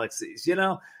Ways, galaxies.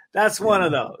 That's one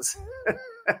of those.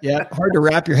 Yeah, hard to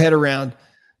wrap your head around.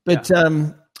 But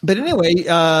anyway,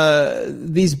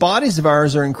 these bodies of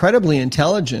ours are incredibly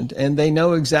intelligent, and they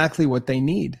know exactly what they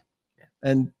need,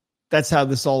 and that's how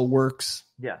this all works.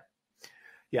 Yeah.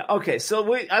 Okay,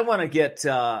 so I want to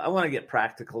get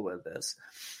practical with this.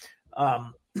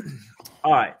 All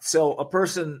right, so a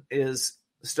person is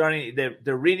starting.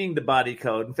 They're reading the body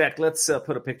code. In fact, let's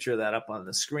put a picture of that up on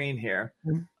the screen here.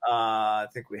 I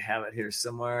think we have it here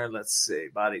somewhere. Let's see,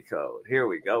 body code. Here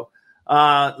we go.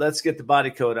 Let's get the body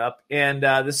code up. And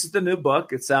this is the new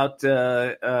book. It's out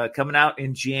coming out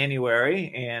in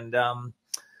January. And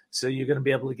so you're going to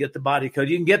be able to get the body code.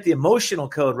 You can get the emotional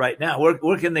code right now.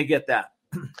 Where can they get that?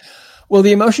 Well,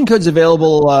 the emotion code's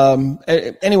available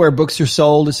anywhere books are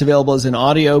sold. It's available as an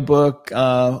audio book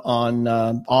on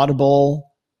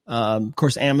Audible, of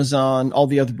course, Amazon, all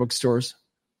the other bookstores.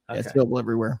 Okay. It's available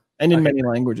everywhere and in many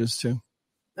languages too.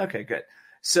 Okay, good.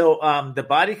 So the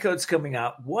body code's coming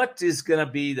out. What is going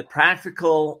to be the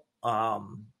practical, what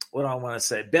do I want to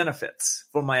say, benefits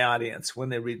for my audience when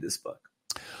they read this book?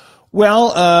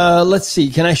 Well, let's see.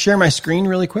 Can I share my screen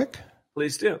really quick?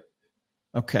 Please do.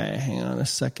 Okay, hang on a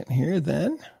second here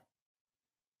then.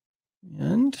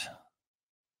 And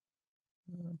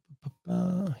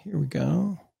here we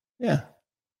go. Yeah.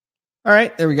 All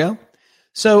right, there we go.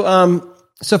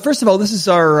 So first of all, this is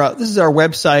our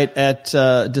website at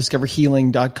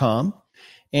discoverhealing.com.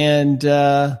 And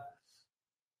a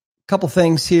couple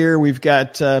things here. We've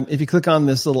got if you click on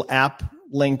this little app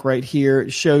link right here,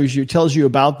 it tells you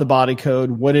about the body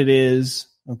code, what it is,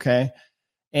 okay?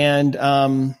 And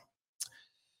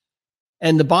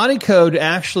the body code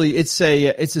actually it's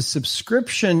a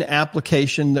subscription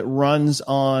application that runs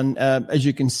on as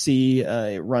you can see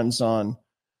it runs on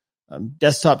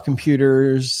desktop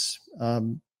computers,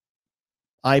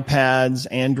 iPads,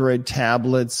 Android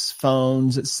tablets,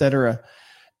 phones, etc.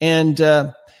 And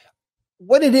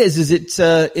what it is it's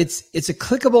a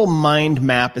clickable mind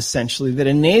map essentially that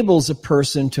enables a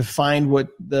person to find what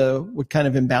kind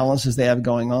of imbalances they have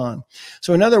going on.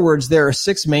 So in other words, there are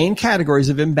 6 main categories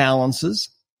of imbalances.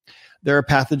 There are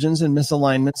pathogens and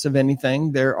misalignments of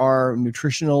anything. There are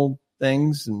nutritional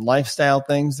things and lifestyle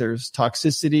things. There's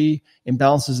toxicity,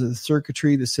 imbalances of the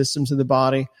circuitry, the systems of the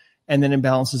body, and then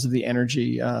imbalances of the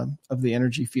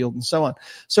energy field and so on.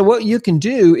 So what you can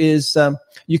do is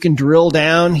you can drill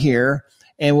down here,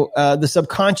 and the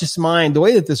subconscious mind, the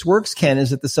way that this works, Ken,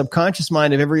 is that the subconscious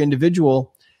mind of every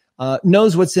individual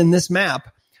knows what's in this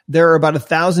map. There are about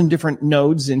 1,000 different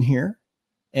nodes in here.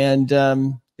 And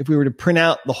if we were to print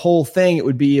out the whole thing, it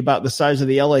would be about the size of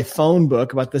the LA phone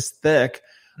book, about this thick.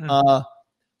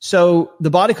 So the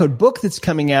body code book that's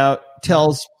coming out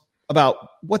tells about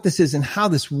what this is and how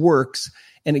this works.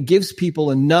 And it gives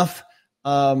people enough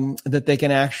that they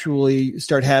can actually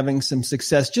start having some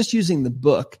success just using the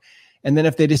book. And then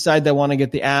if they decide they want to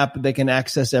get the app, they can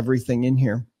access everything in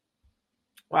here.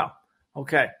 Wow.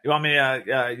 Okay. You want me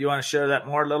you want to share that a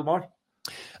little more?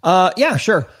 Yeah,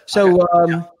 sure. So,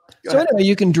 anyway,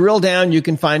 you can drill down, you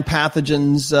can find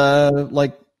pathogens,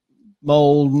 like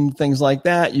mold and things like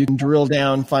that. You can drill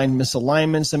down, find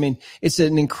misalignments. I mean, it's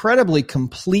an incredibly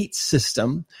complete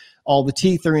system. All the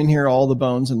teeth are in here, all the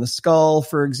bones in the skull,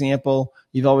 for example.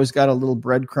 You've always got a little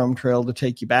breadcrumb trail to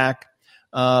take you back.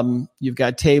 You've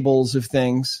got tables of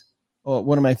things.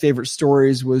 One of my favorite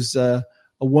stories was a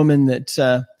woman that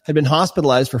had been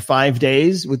hospitalized for 5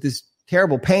 days with this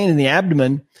terrible pain in the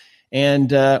abdomen.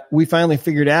 And we finally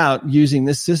figured out using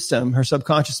this system, her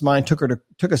subconscious mind took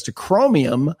us to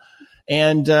Chromium,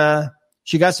 and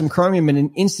she got some chromium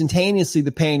and instantaneously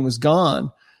the pain was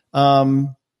gone.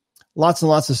 Lots and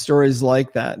lots of stories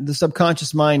like that. The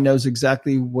subconscious mind knows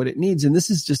exactly what it needs. And this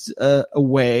is just a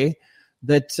way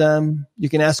that you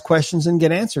can ask questions and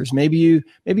get answers. Maybe you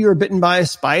were bitten by a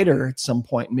spider at some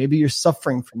point. Maybe you're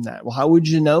suffering from that. Well, how would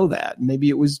you know that? Maybe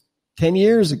it was 10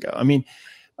 years ago. I mean,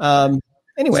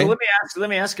 anyway. So let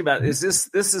me ask you about, is this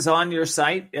is on your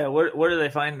site? Yeah, where do they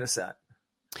find this at?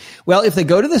 Well, if they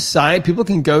go to the site, people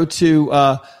can go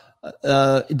to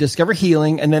Discover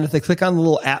Healing, and then if they click on the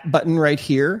little app button right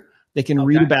here, they can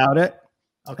read about it.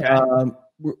 Okay.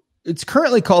 It's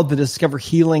currently called the Discover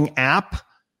Healing app,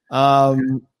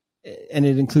 and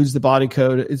it includes the body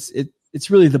code. It's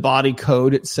really the body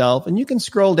code itself, and you can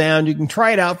scroll down. You can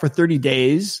try it out for 30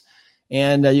 days,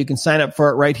 and you can sign up for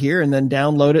it right here, and then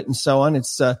download it and so on.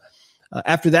 It's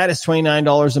after that, it's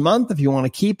 $29 a month if you want to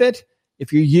keep it.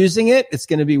 If you're using it, it's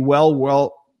going to be well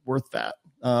worth that.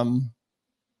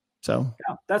 So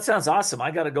yeah, that sounds awesome.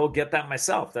 I got to go get that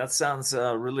myself. That sounds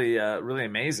really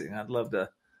amazing. I'd love to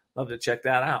check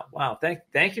that out. Wow.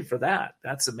 Thank you for that.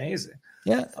 That's amazing.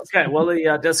 Yeah. Okay. Well,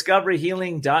 the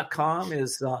discoveryhealing.com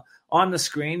is on the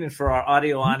screen. And for our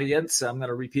audio audience, I'm going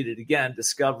to repeat it again,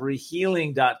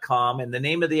 discoveryhealing.com. And the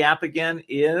name of the app again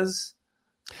is?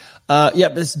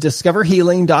 It's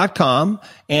discoverhealing.com.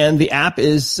 And the app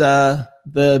is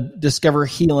the Discover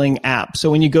Healing app. So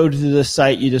when you go to the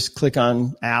site, you just click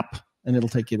on app and it'll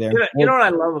take you there. You know what I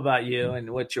love about you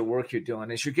and what your work you're doing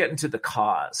is you're getting to the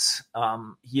cause. A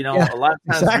lot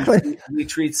of times we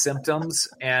treat symptoms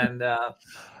and,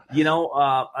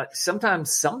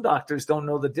 sometimes some doctors don't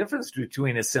know the difference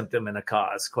between a symptom and a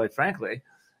cause, quite frankly.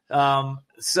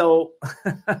 So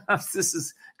this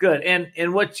is good.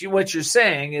 And what you're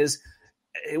saying is,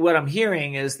 what I'm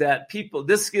hearing is that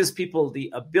this gives people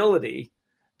the ability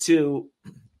to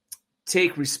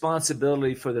take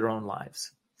responsibility for their own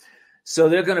lives. So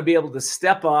they're going to be able to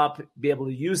step up, be able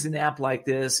to use an app like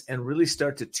this and really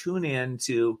start to tune in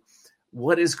to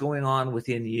what is going on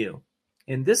within you.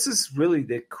 And this is really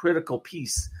the critical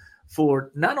piece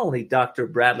for not only Dr.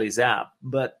 Bradley's app,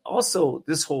 but also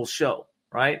this whole show,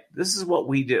 right? This is what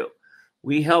we do.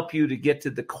 We help you to get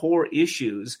to the core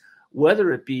issues,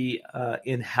 whether it be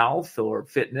in health or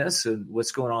fitness and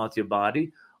what's going on with your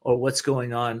body or what's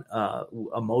going on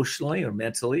emotionally or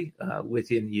mentally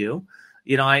within you.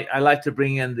 I like to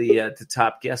bring in the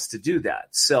top guests to do that.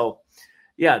 So,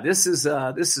 yeah, this is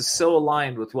so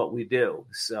aligned with what we do.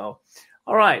 So,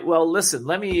 all right. Well, listen,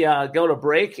 let me go to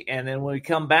break. And then when we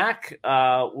come back,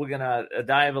 we're going to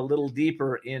dive a little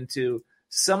deeper into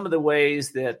some of the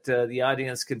ways that the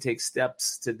audience can take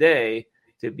steps today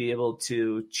to be able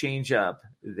to change up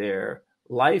their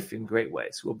life in great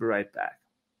ways. We'll be right back.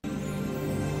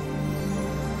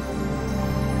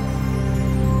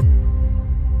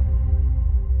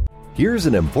 Here's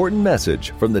an important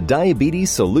message from the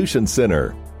Diabetes Solution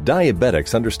Center.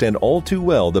 Diabetics understand all too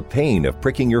well the pain of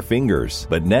pricking your fingers.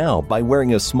 But now, by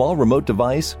wearing a small remote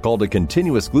device called a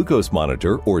continuous glucose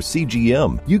monitor, or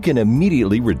CGM, you can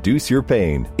immediately reduce your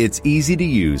pain. It's easy to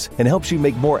use and helps you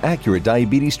make more accurate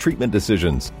diabetes treatment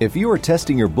decisions. If you are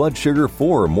testing your blood sugar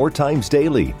 4 or more times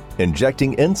daily,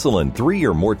 injecting insulin 3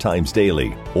 or more times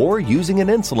daily, or using an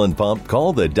insulin pump,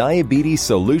 call the Diabetes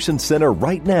Solution Center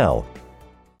right now.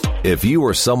 If you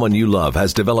or someone you love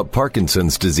has developed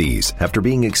Parkinson's disease after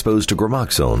being exposed to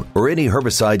Gramoxone or any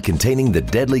herbicide containing the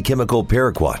deadly chemical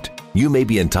Paraquat, you may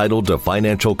be entitled to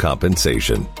financial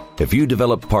compensation. If you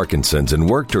developed Parkinson's and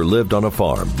worked or lived on a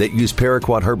farm that used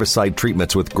Paraquat herbicide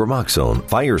treatments with Gramoxone,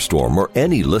 Firestorm, or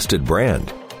any listed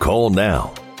brand, call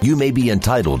now. You may be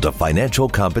entitled to financial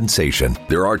compensation.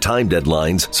 There are time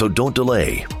deadlines, so don't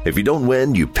delay. If you don't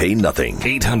win, you pay nothing.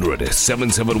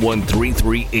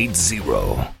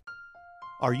 800-771-3380.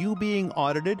 Are you being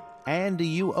audited and do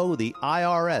you owe the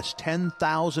IRS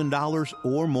 $10,000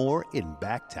 or more in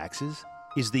back taxes?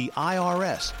 Is the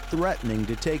IRS threatening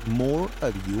to take more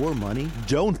of your money?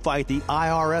 Don't fight the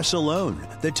IRS alone.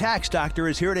 The Tax Doctor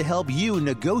is here to help you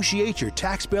negotiate your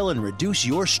tax bill and reduce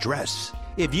your stress.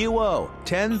 If you owe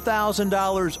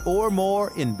 $10,000 or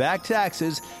more in back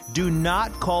taxes, do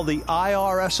not call the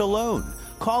IRS alone.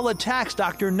 Call a Tax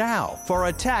Doctor now for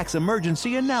a tax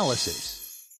emergency analysis.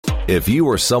 If you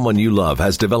or someone you love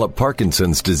has developed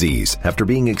Parkinson's disease after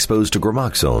being exposed to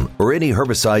Gramoxone or any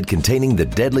herbicide containing the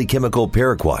deadly chemical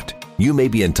Paraquat, you may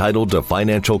be entitled to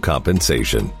financial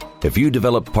compensation. If you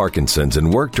developed Parkinson's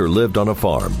and worked or lived on a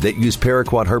farm that used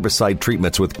Paraquat herbicide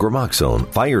treatments with Gramoxone,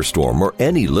 Firestorm, or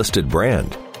any listed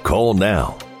brand, call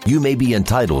now. you may be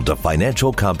entitled to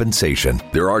financial compensation.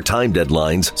 There are time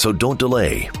deadlines, so don't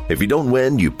delay. If you don't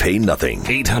win, you pay nothing.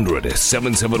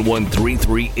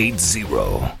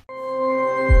 800-771-3380.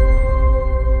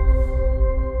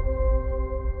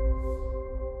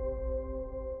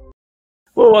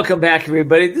 Well, welcome back,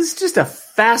 everybody. This is just a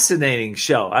fascinating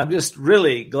show. I'm just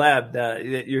really glad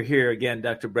that you're here again,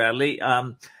 Dr. Bradley. I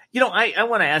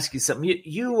want to ask you something.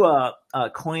 You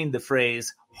coined the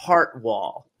phrase heart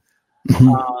wall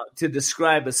to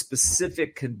describe a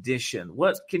specific condition.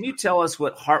 What can you tell us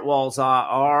what heart walls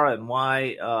are and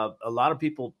why a lot of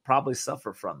people probably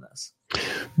suffer from this?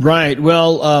 Right.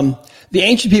 Well, the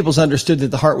ancient peoples understood that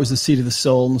the heart was the seat of the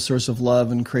soul and the source of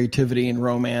love and creativity and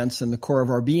romance and the core of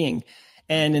our being.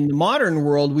 And in the modern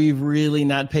world, we've really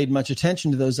not paid much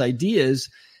attention to those ideas,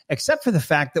 except for the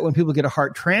fact that when people get a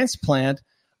heart transplant,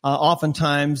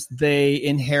 oftentimes they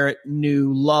inherit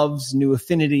new loves, new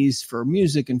affinities for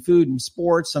music and food and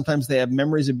sports. Sometimes they have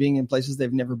memories of being in places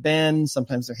they've never been.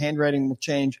 Sometimes their handwriting will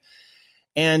change.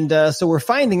 And so we're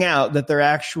finding out that there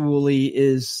actually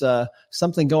is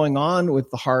something going on with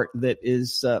the heart that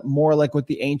is more like what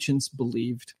the ancients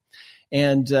believed.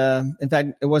 And in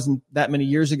fact, it wasn't that many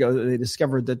years ago that they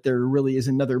discovered that there really is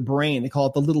another brain. They call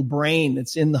it the little brain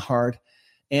that's in the heart.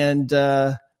 And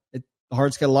the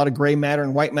heart's got a lot of gray matter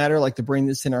and white matter, like the brain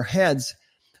that's in our heads.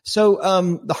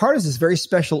 So the heart is this very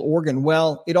special organ.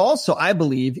 Well, it also, I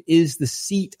believe, is the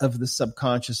seat of the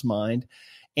subconscious mind.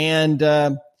 And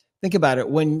think about it.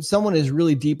 When someone is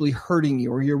really deeply hurting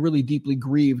you or you're really deeply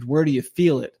grieved, where do you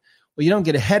feel it? Well, you don't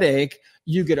get a headache.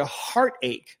 You get a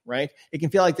heartache, right? It can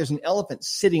feel like there's an elephant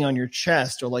sitting on your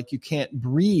chest or like you can't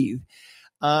breathe.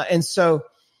 And so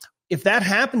if that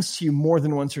happens to you more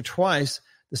than once or twice,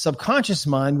 the subconscious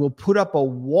mind will put up a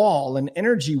wall, an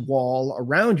energy wall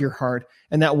around your heart.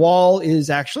 And that wall is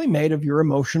actually made of your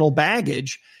emotional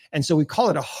baggage. And so we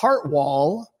call it a heart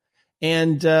wall.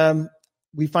 And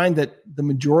we find that the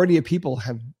majority of people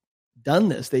have done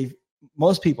this.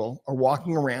 Most people are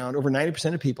walking around, over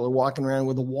 90% of people are walking around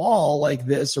with a wall like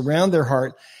this around their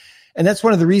heart. And that's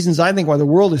one of the reasons I think why the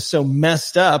world is so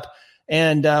messed up.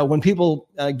 And when people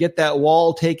get that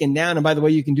wall taken down, and by the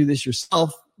way, you can do this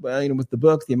yourself, with the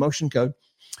book, The Emotion Code,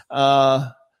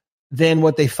 then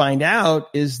what they find out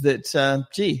is that,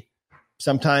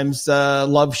 sometimes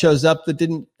love shows up that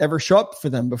didn't ever show up for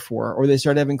them before, or they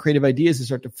start having creative ideas that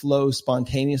start to flow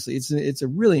spontaneously. It's a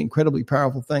really incredibly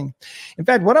powerful thing. In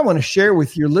fact, what I want to share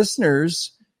with your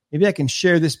listeners, maybe I can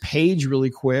share this page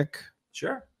really quick.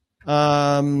 Sure.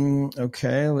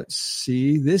 Okay, let's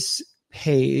see. This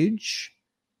page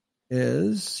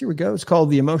here we go. It's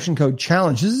called the Emotion Code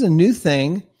Challenge. This is a new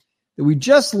thing that we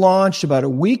just launched about a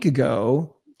week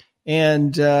ago.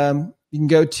 And you can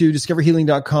go to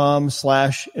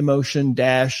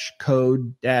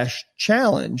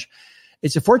discoverhealing.com/emotion-code-challenge.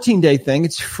 It's a 14-day thing.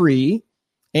 It's free.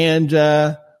 And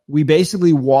we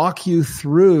basically walk you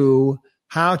through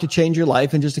how to change your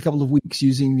life in just a couple of weeks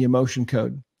using the Emotion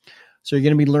Code. So you're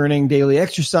going to be learning daily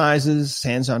exercises,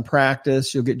 hands-on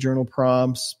practice. You'll get journal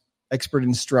prompts, expert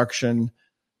instruction.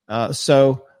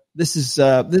 So this is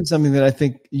something that I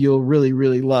think you'll really,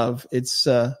 really love. It's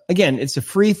again, it's a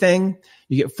free thing.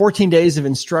 You get 14 days of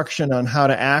instruction on how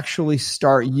to actually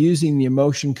start using the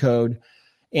Emotion Code,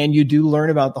 and you do learn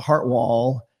about the heart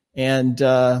wall and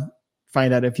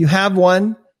find out if you have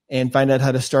one, and find out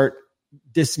how to start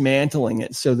dismantling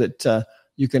it so that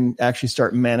you can actually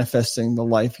start manifesting the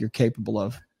life you're capable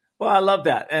of. Well, I love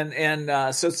that, and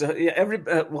so it's I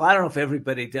don't know if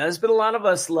everybody does, but a lot of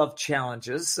us love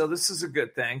challenges. So this is a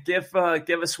good thing. Give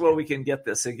us where we can get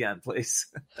this again, please.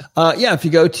 If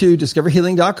you go to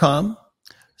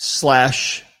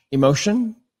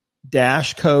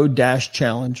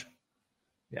discoverhealing.com/emotion-code-challenge.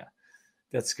 Yeah,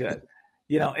 that's good.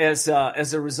 As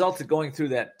a result of going through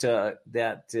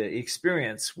that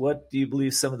experience, what do you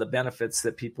believe some of the benefits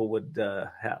that people would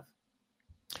have?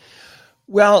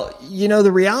 Well,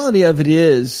 the reality of it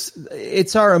is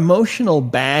it's our emotional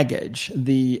baggage,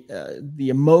 the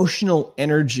emotional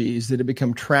energies that have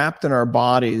become trapped in our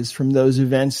bodies from those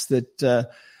events that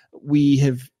we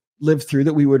have lived through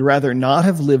that we would rather not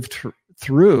have lived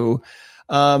through.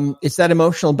 It's that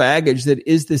emotional baggage that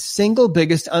is the single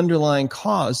biggest underlying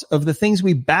cause of the things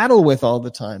we battle with all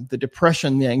the time: the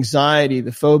depression, the anxiety,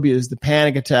 the phobias, the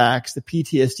panic attacks, the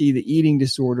PTSD, the eating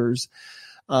disorders,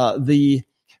 the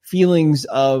feelings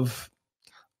of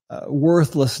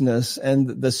worthlessness,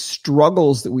 and the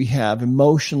struggles that we have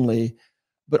emotionally.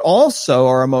 But also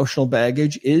our emotional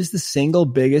baggage is the single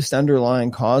biggest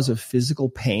underlying cause of physical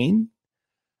pain.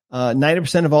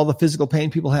 90% of all the physical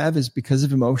pain people have is because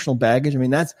of emotional baggage. I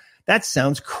mean, that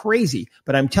sounds crazy,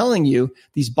 but I'm telling you,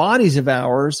 these bodies of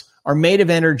ours are made of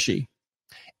energy.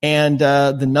 And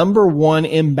the number one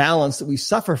imbalance that we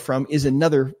suffer from is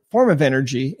another form of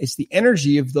energy. It's the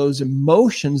energy of those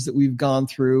emotions that we've gone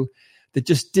through that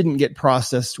just didn't get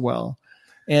processed well.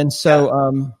 And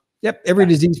so, every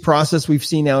disease process we've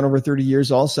seen now in over 30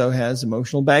 years also has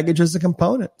emotional baggage as a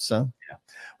component. So, yeah.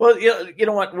 Well, you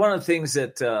know what? One of the things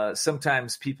that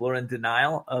sometimes people are in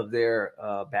denial of their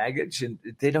baggage, and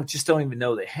they don't even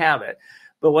know they have it.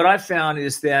 But what I found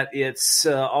is that it's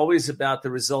always about the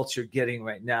results you're getting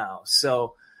right now.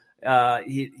 So, how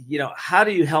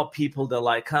do you help people to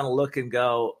like kind of look and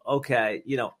go, okay,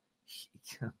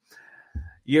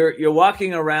 you're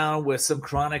walking around with some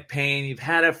chronic pain. You've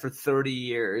had it for 30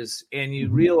 years, and you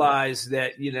realize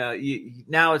that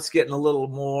now it's getting a little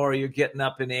more. You're getting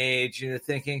up in age, and you're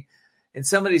thinking, and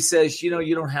somebody says, you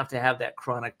don't have to have that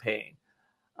chronic pain.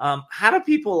 How do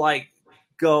people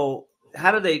go?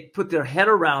 How do they put their head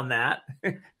around that?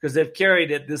 Because they've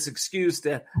carried this excuse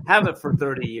to have it for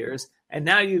 30 years, and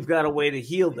now you've got a way to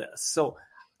heal this. So,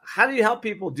 how do you help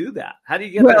people do that? How do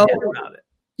you get their head around it?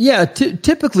 Yeah,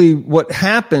 typically what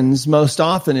happens most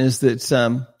often is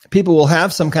that people will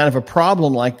have some kind of a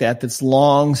problem like that's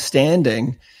long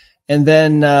standing, and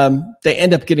then they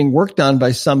end up getting worked on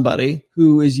by somebody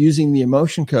who is using the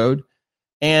emotion code,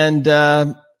 and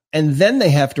then they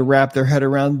have to wrap their head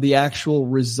around the actual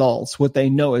results, what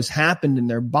they know has happened in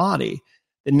their body.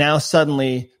 And now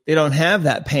suddenly they don't have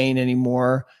that pain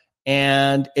anymore,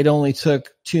 and it only took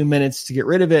 2 minutes to get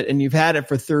rid of it, and you've had it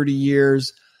for 30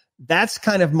 years. That's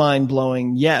kind of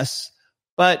mind-blowing, yes.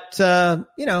 But, that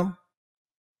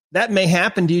may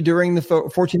happen to you during the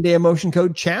 14-day emotion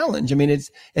code challenge. I mean, it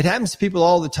happens to people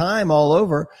all the time, all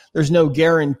over. There's no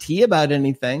guarantee about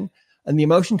anything. And the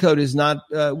emotion code is not,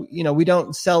 we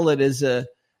don't sell it as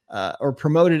or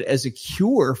promote it as a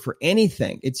cure for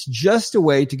anything. It's just a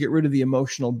way to get rid of the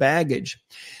emotional baggage.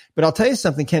 But I'll tell you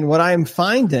something, Ken, what I'm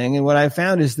finding and what I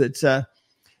found is that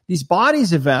these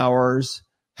bodies of ours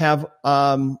have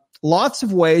lots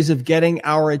of ways of getting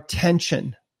our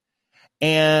attention.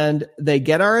 And they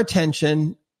get our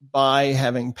attention by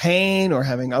having pain or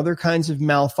having other kinds of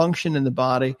malfunction in the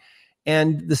body.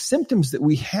 And the symptoms that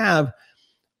we have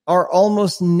are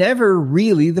almost never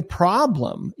really the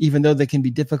problem, even though they can be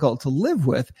difficult to live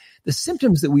with. The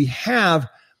symptoms that we have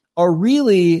are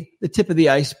really the tip of the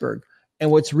iceberg. And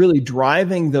what's really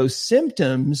driving those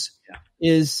symptoms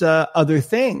is other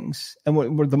things. And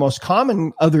what the most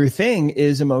common other thing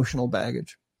is emotional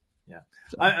baggage. Yeah.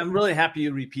 I'm really happy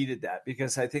you repeated that,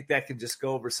 because I think that can just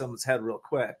go over someone's head real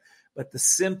quick. But the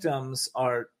symptoms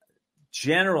are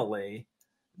generally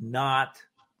not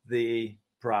the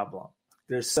problem.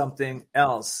 There's something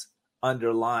else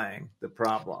underlying the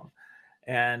problem.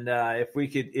 And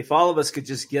if all of us could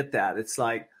just get that, it's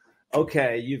like,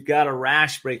 okay, you've got a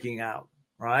rash breaking out,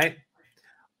 right?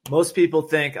 Most people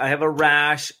think, I have a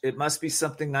rash. It must be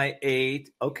something I ate.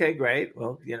 Okay, great.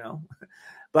 Well,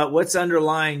 but what's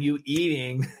underlying you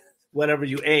eating whatever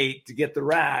you ate to get the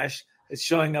rash is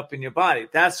showing up in your body.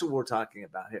 That's what we're talking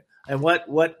about here. And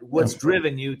what's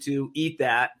driven you to eat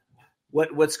that?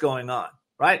 What's going on?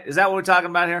 Right? Is that what we're talking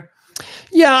about here?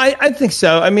 Yeah, I think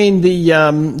so. I mean,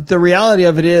 the reality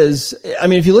of it is,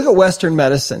 if you look at Western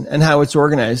medicine and how it's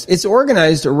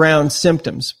organized around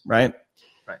symptoms, right?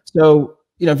 Right. So,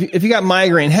 if you got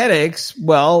migraine headaches,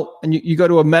 well, and you go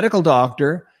to a medical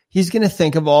doctor, he's going to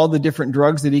think of all the different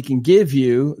drugs that he can give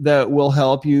you that will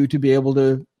help you to be able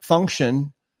to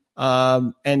function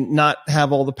and not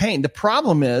have all the pain. The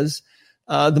problem is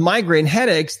the migraine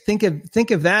headaches, think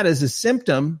of that as a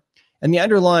symptom. And the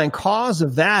underlying cause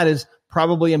of that is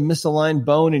probably a misaligned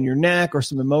bone in your neck or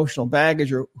some emotional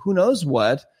baggage or who knows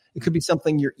what. It could be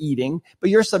something you're eating,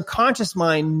 but your subconscious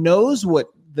mind knows what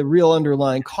the real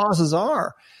underlying causes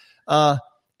are. And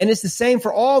it's the same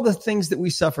for all the things that we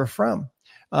suffer from.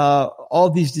 All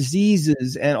these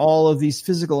diseases and all of these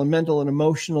physical and mental and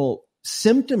emotional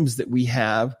symptoms that we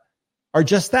have are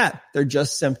just that. They're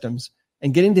just symptoms.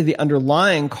 And getting to the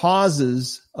underlying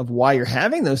causes of why you're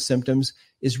having those symptoms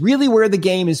is really where the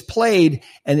game is played,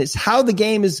 and it's how the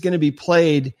game is going to be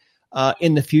played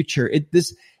in the future.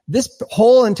 This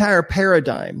whole entire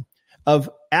paradigm of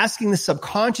asking the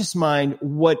subconscious mind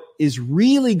what is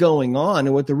really going on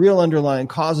and what the real underlying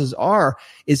causes are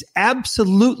is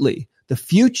absolutely the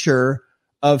future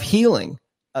of healing.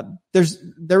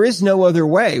 There is no other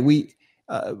way.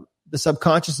 The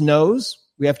subconscious knows.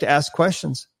 We have to ask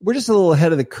questions. We're just a little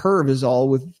ahead of the curve is all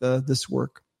with this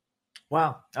work.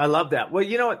 Wow. I love that. Well,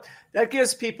 you know what? That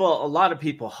gives a lot of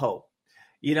people hope.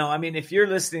 I mean, if you're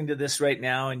listening to this right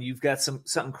now and you've got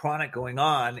something chronic going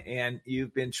on and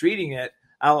you've been treating it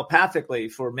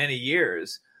allopathically for many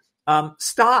years,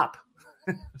 stop.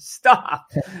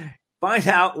 Stop. Find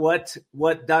out what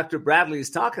Dr. Bradley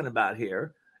is talking about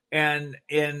here and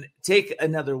take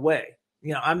another way.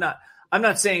 I'm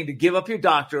not saying to give up your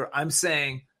doctor. I'm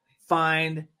saying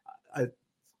find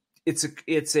it's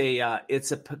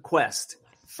a quest.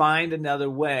 Find another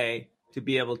way to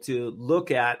be able to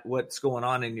look at what's going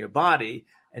on in your body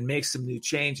and make some new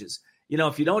changes.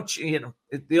 If you don't,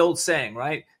 the old saying,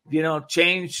 right? If you don't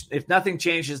change, if nothing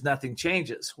changes, nothing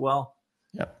changes. Well,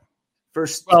 yeah.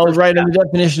 First, right. And the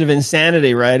definition of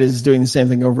insanity, right, is doing the same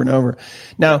thing over and over.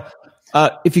 Now,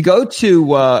 if you go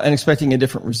to and expecting a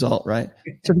different result, right?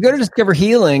 So if you go to Discover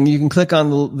Healing, you can click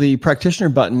on the practitioner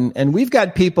button, and we've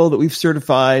got people that we've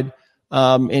certified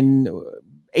in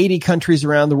 80 countries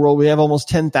around the world. We have almost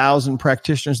 10,000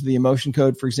 practitioners of the Emotion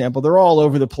Code, for example. They're all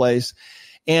over the place.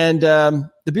 And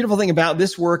the beautiful thing about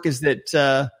this work is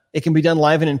that it can be done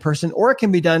live and in person, or it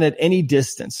can be done at any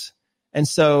distance. And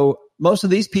so most of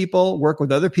these people work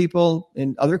with other people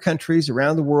in other countries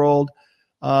around the world.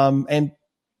 And,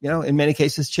 in many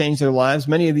cases change their lives.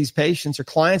 Many of these patients are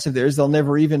clients of theirs. They'll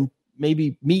never even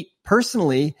maybe meet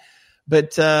personally,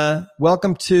 but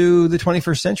welcome to the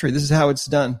 21st century. This is how it's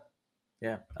done.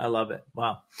 Yeah, I love it.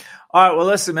 Wow. All right. Well,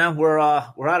 listen, man, we're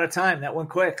out of time. That went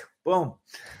quick. Boom.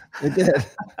 It did.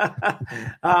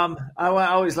 I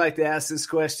always like to ask this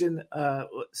question.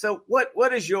 So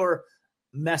what is your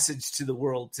message to the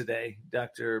world today,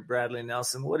 Dr. Bradley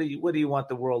Nelson? What do you want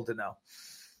the world to know?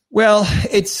 Well,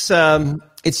 it's time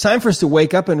for us to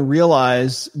wake up and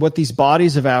realize what these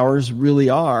bodies of ours really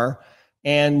are.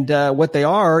 And what they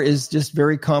are is just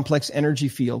very complex energy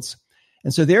fields.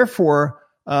 And so therefore,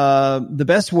 the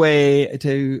best way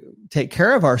to take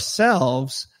care of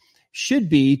ourselves should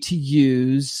be to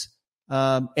use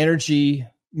energy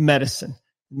medicine.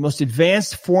 The most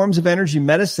advanced forms of energy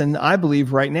medicine, I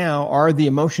believe right now, are the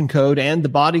Emotion Code and the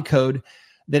Body Code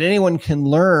that anyone can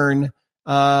learn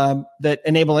that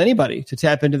enable anybody to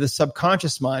tap into the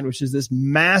subconscious mind, which is this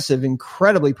massive,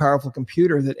 incredibly powerful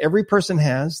computer that every person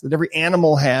has, that every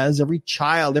animal has, every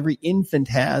child, every infant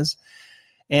has,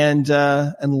 and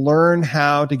learn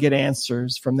how to get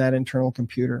answers from that internal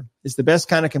computer. It's the best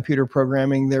kind of computer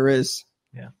programming there is.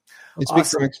 Yeah. It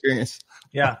speaks from experience.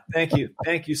 Yeah. Thank you.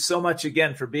 Thank you so much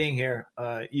again for being here.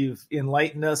 You've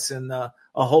enlightened us in a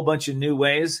whole bunch of new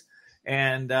ways,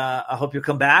 and I hope you'll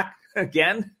come back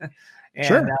again. And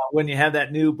sure. When you have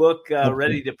that new book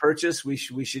ready to purchase, we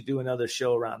should do another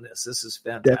show around this. This is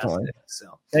fantastic. Definitely.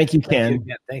 So thank you, Ken.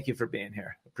 Thank you for being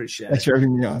here. Appreciate it. Thanks for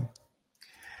having me on.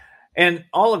 And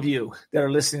all of you that are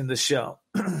listening to the show,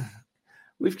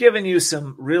 we've given you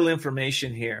some real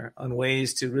information here on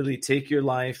ways to really take your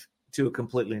life to a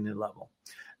completely new level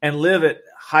and live at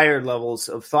higher levels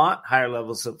of thought, higher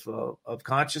levels of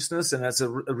consciousness. And as a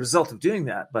result of doing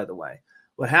that, by the way,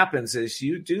 what happens is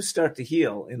you do start to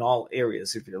heal in all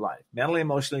areas of your life, mentally,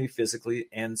 emotionally, physically,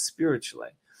 and spiritually.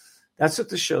 That's what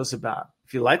the show's about.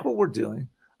 If you like what we're doing,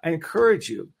 I encourage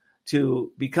you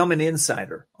to become an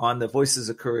insider on the Voices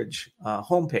of Courage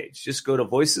homepage. Just go to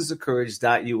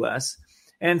voicesofcourage.us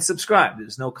and subscribe.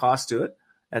 There's no cost to it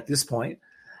at this point.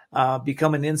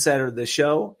 Become an insider of the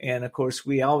show. And of course,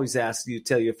 we always ask you to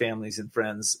tell your families and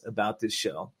friends about this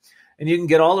show. And you can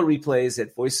get all the replays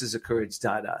at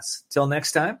voicesofcourage.us. Till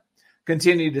next time,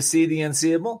 continue to see the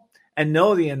unseeable and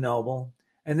know the unknowable,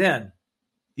 and then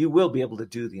you will be able to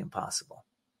do the impossible.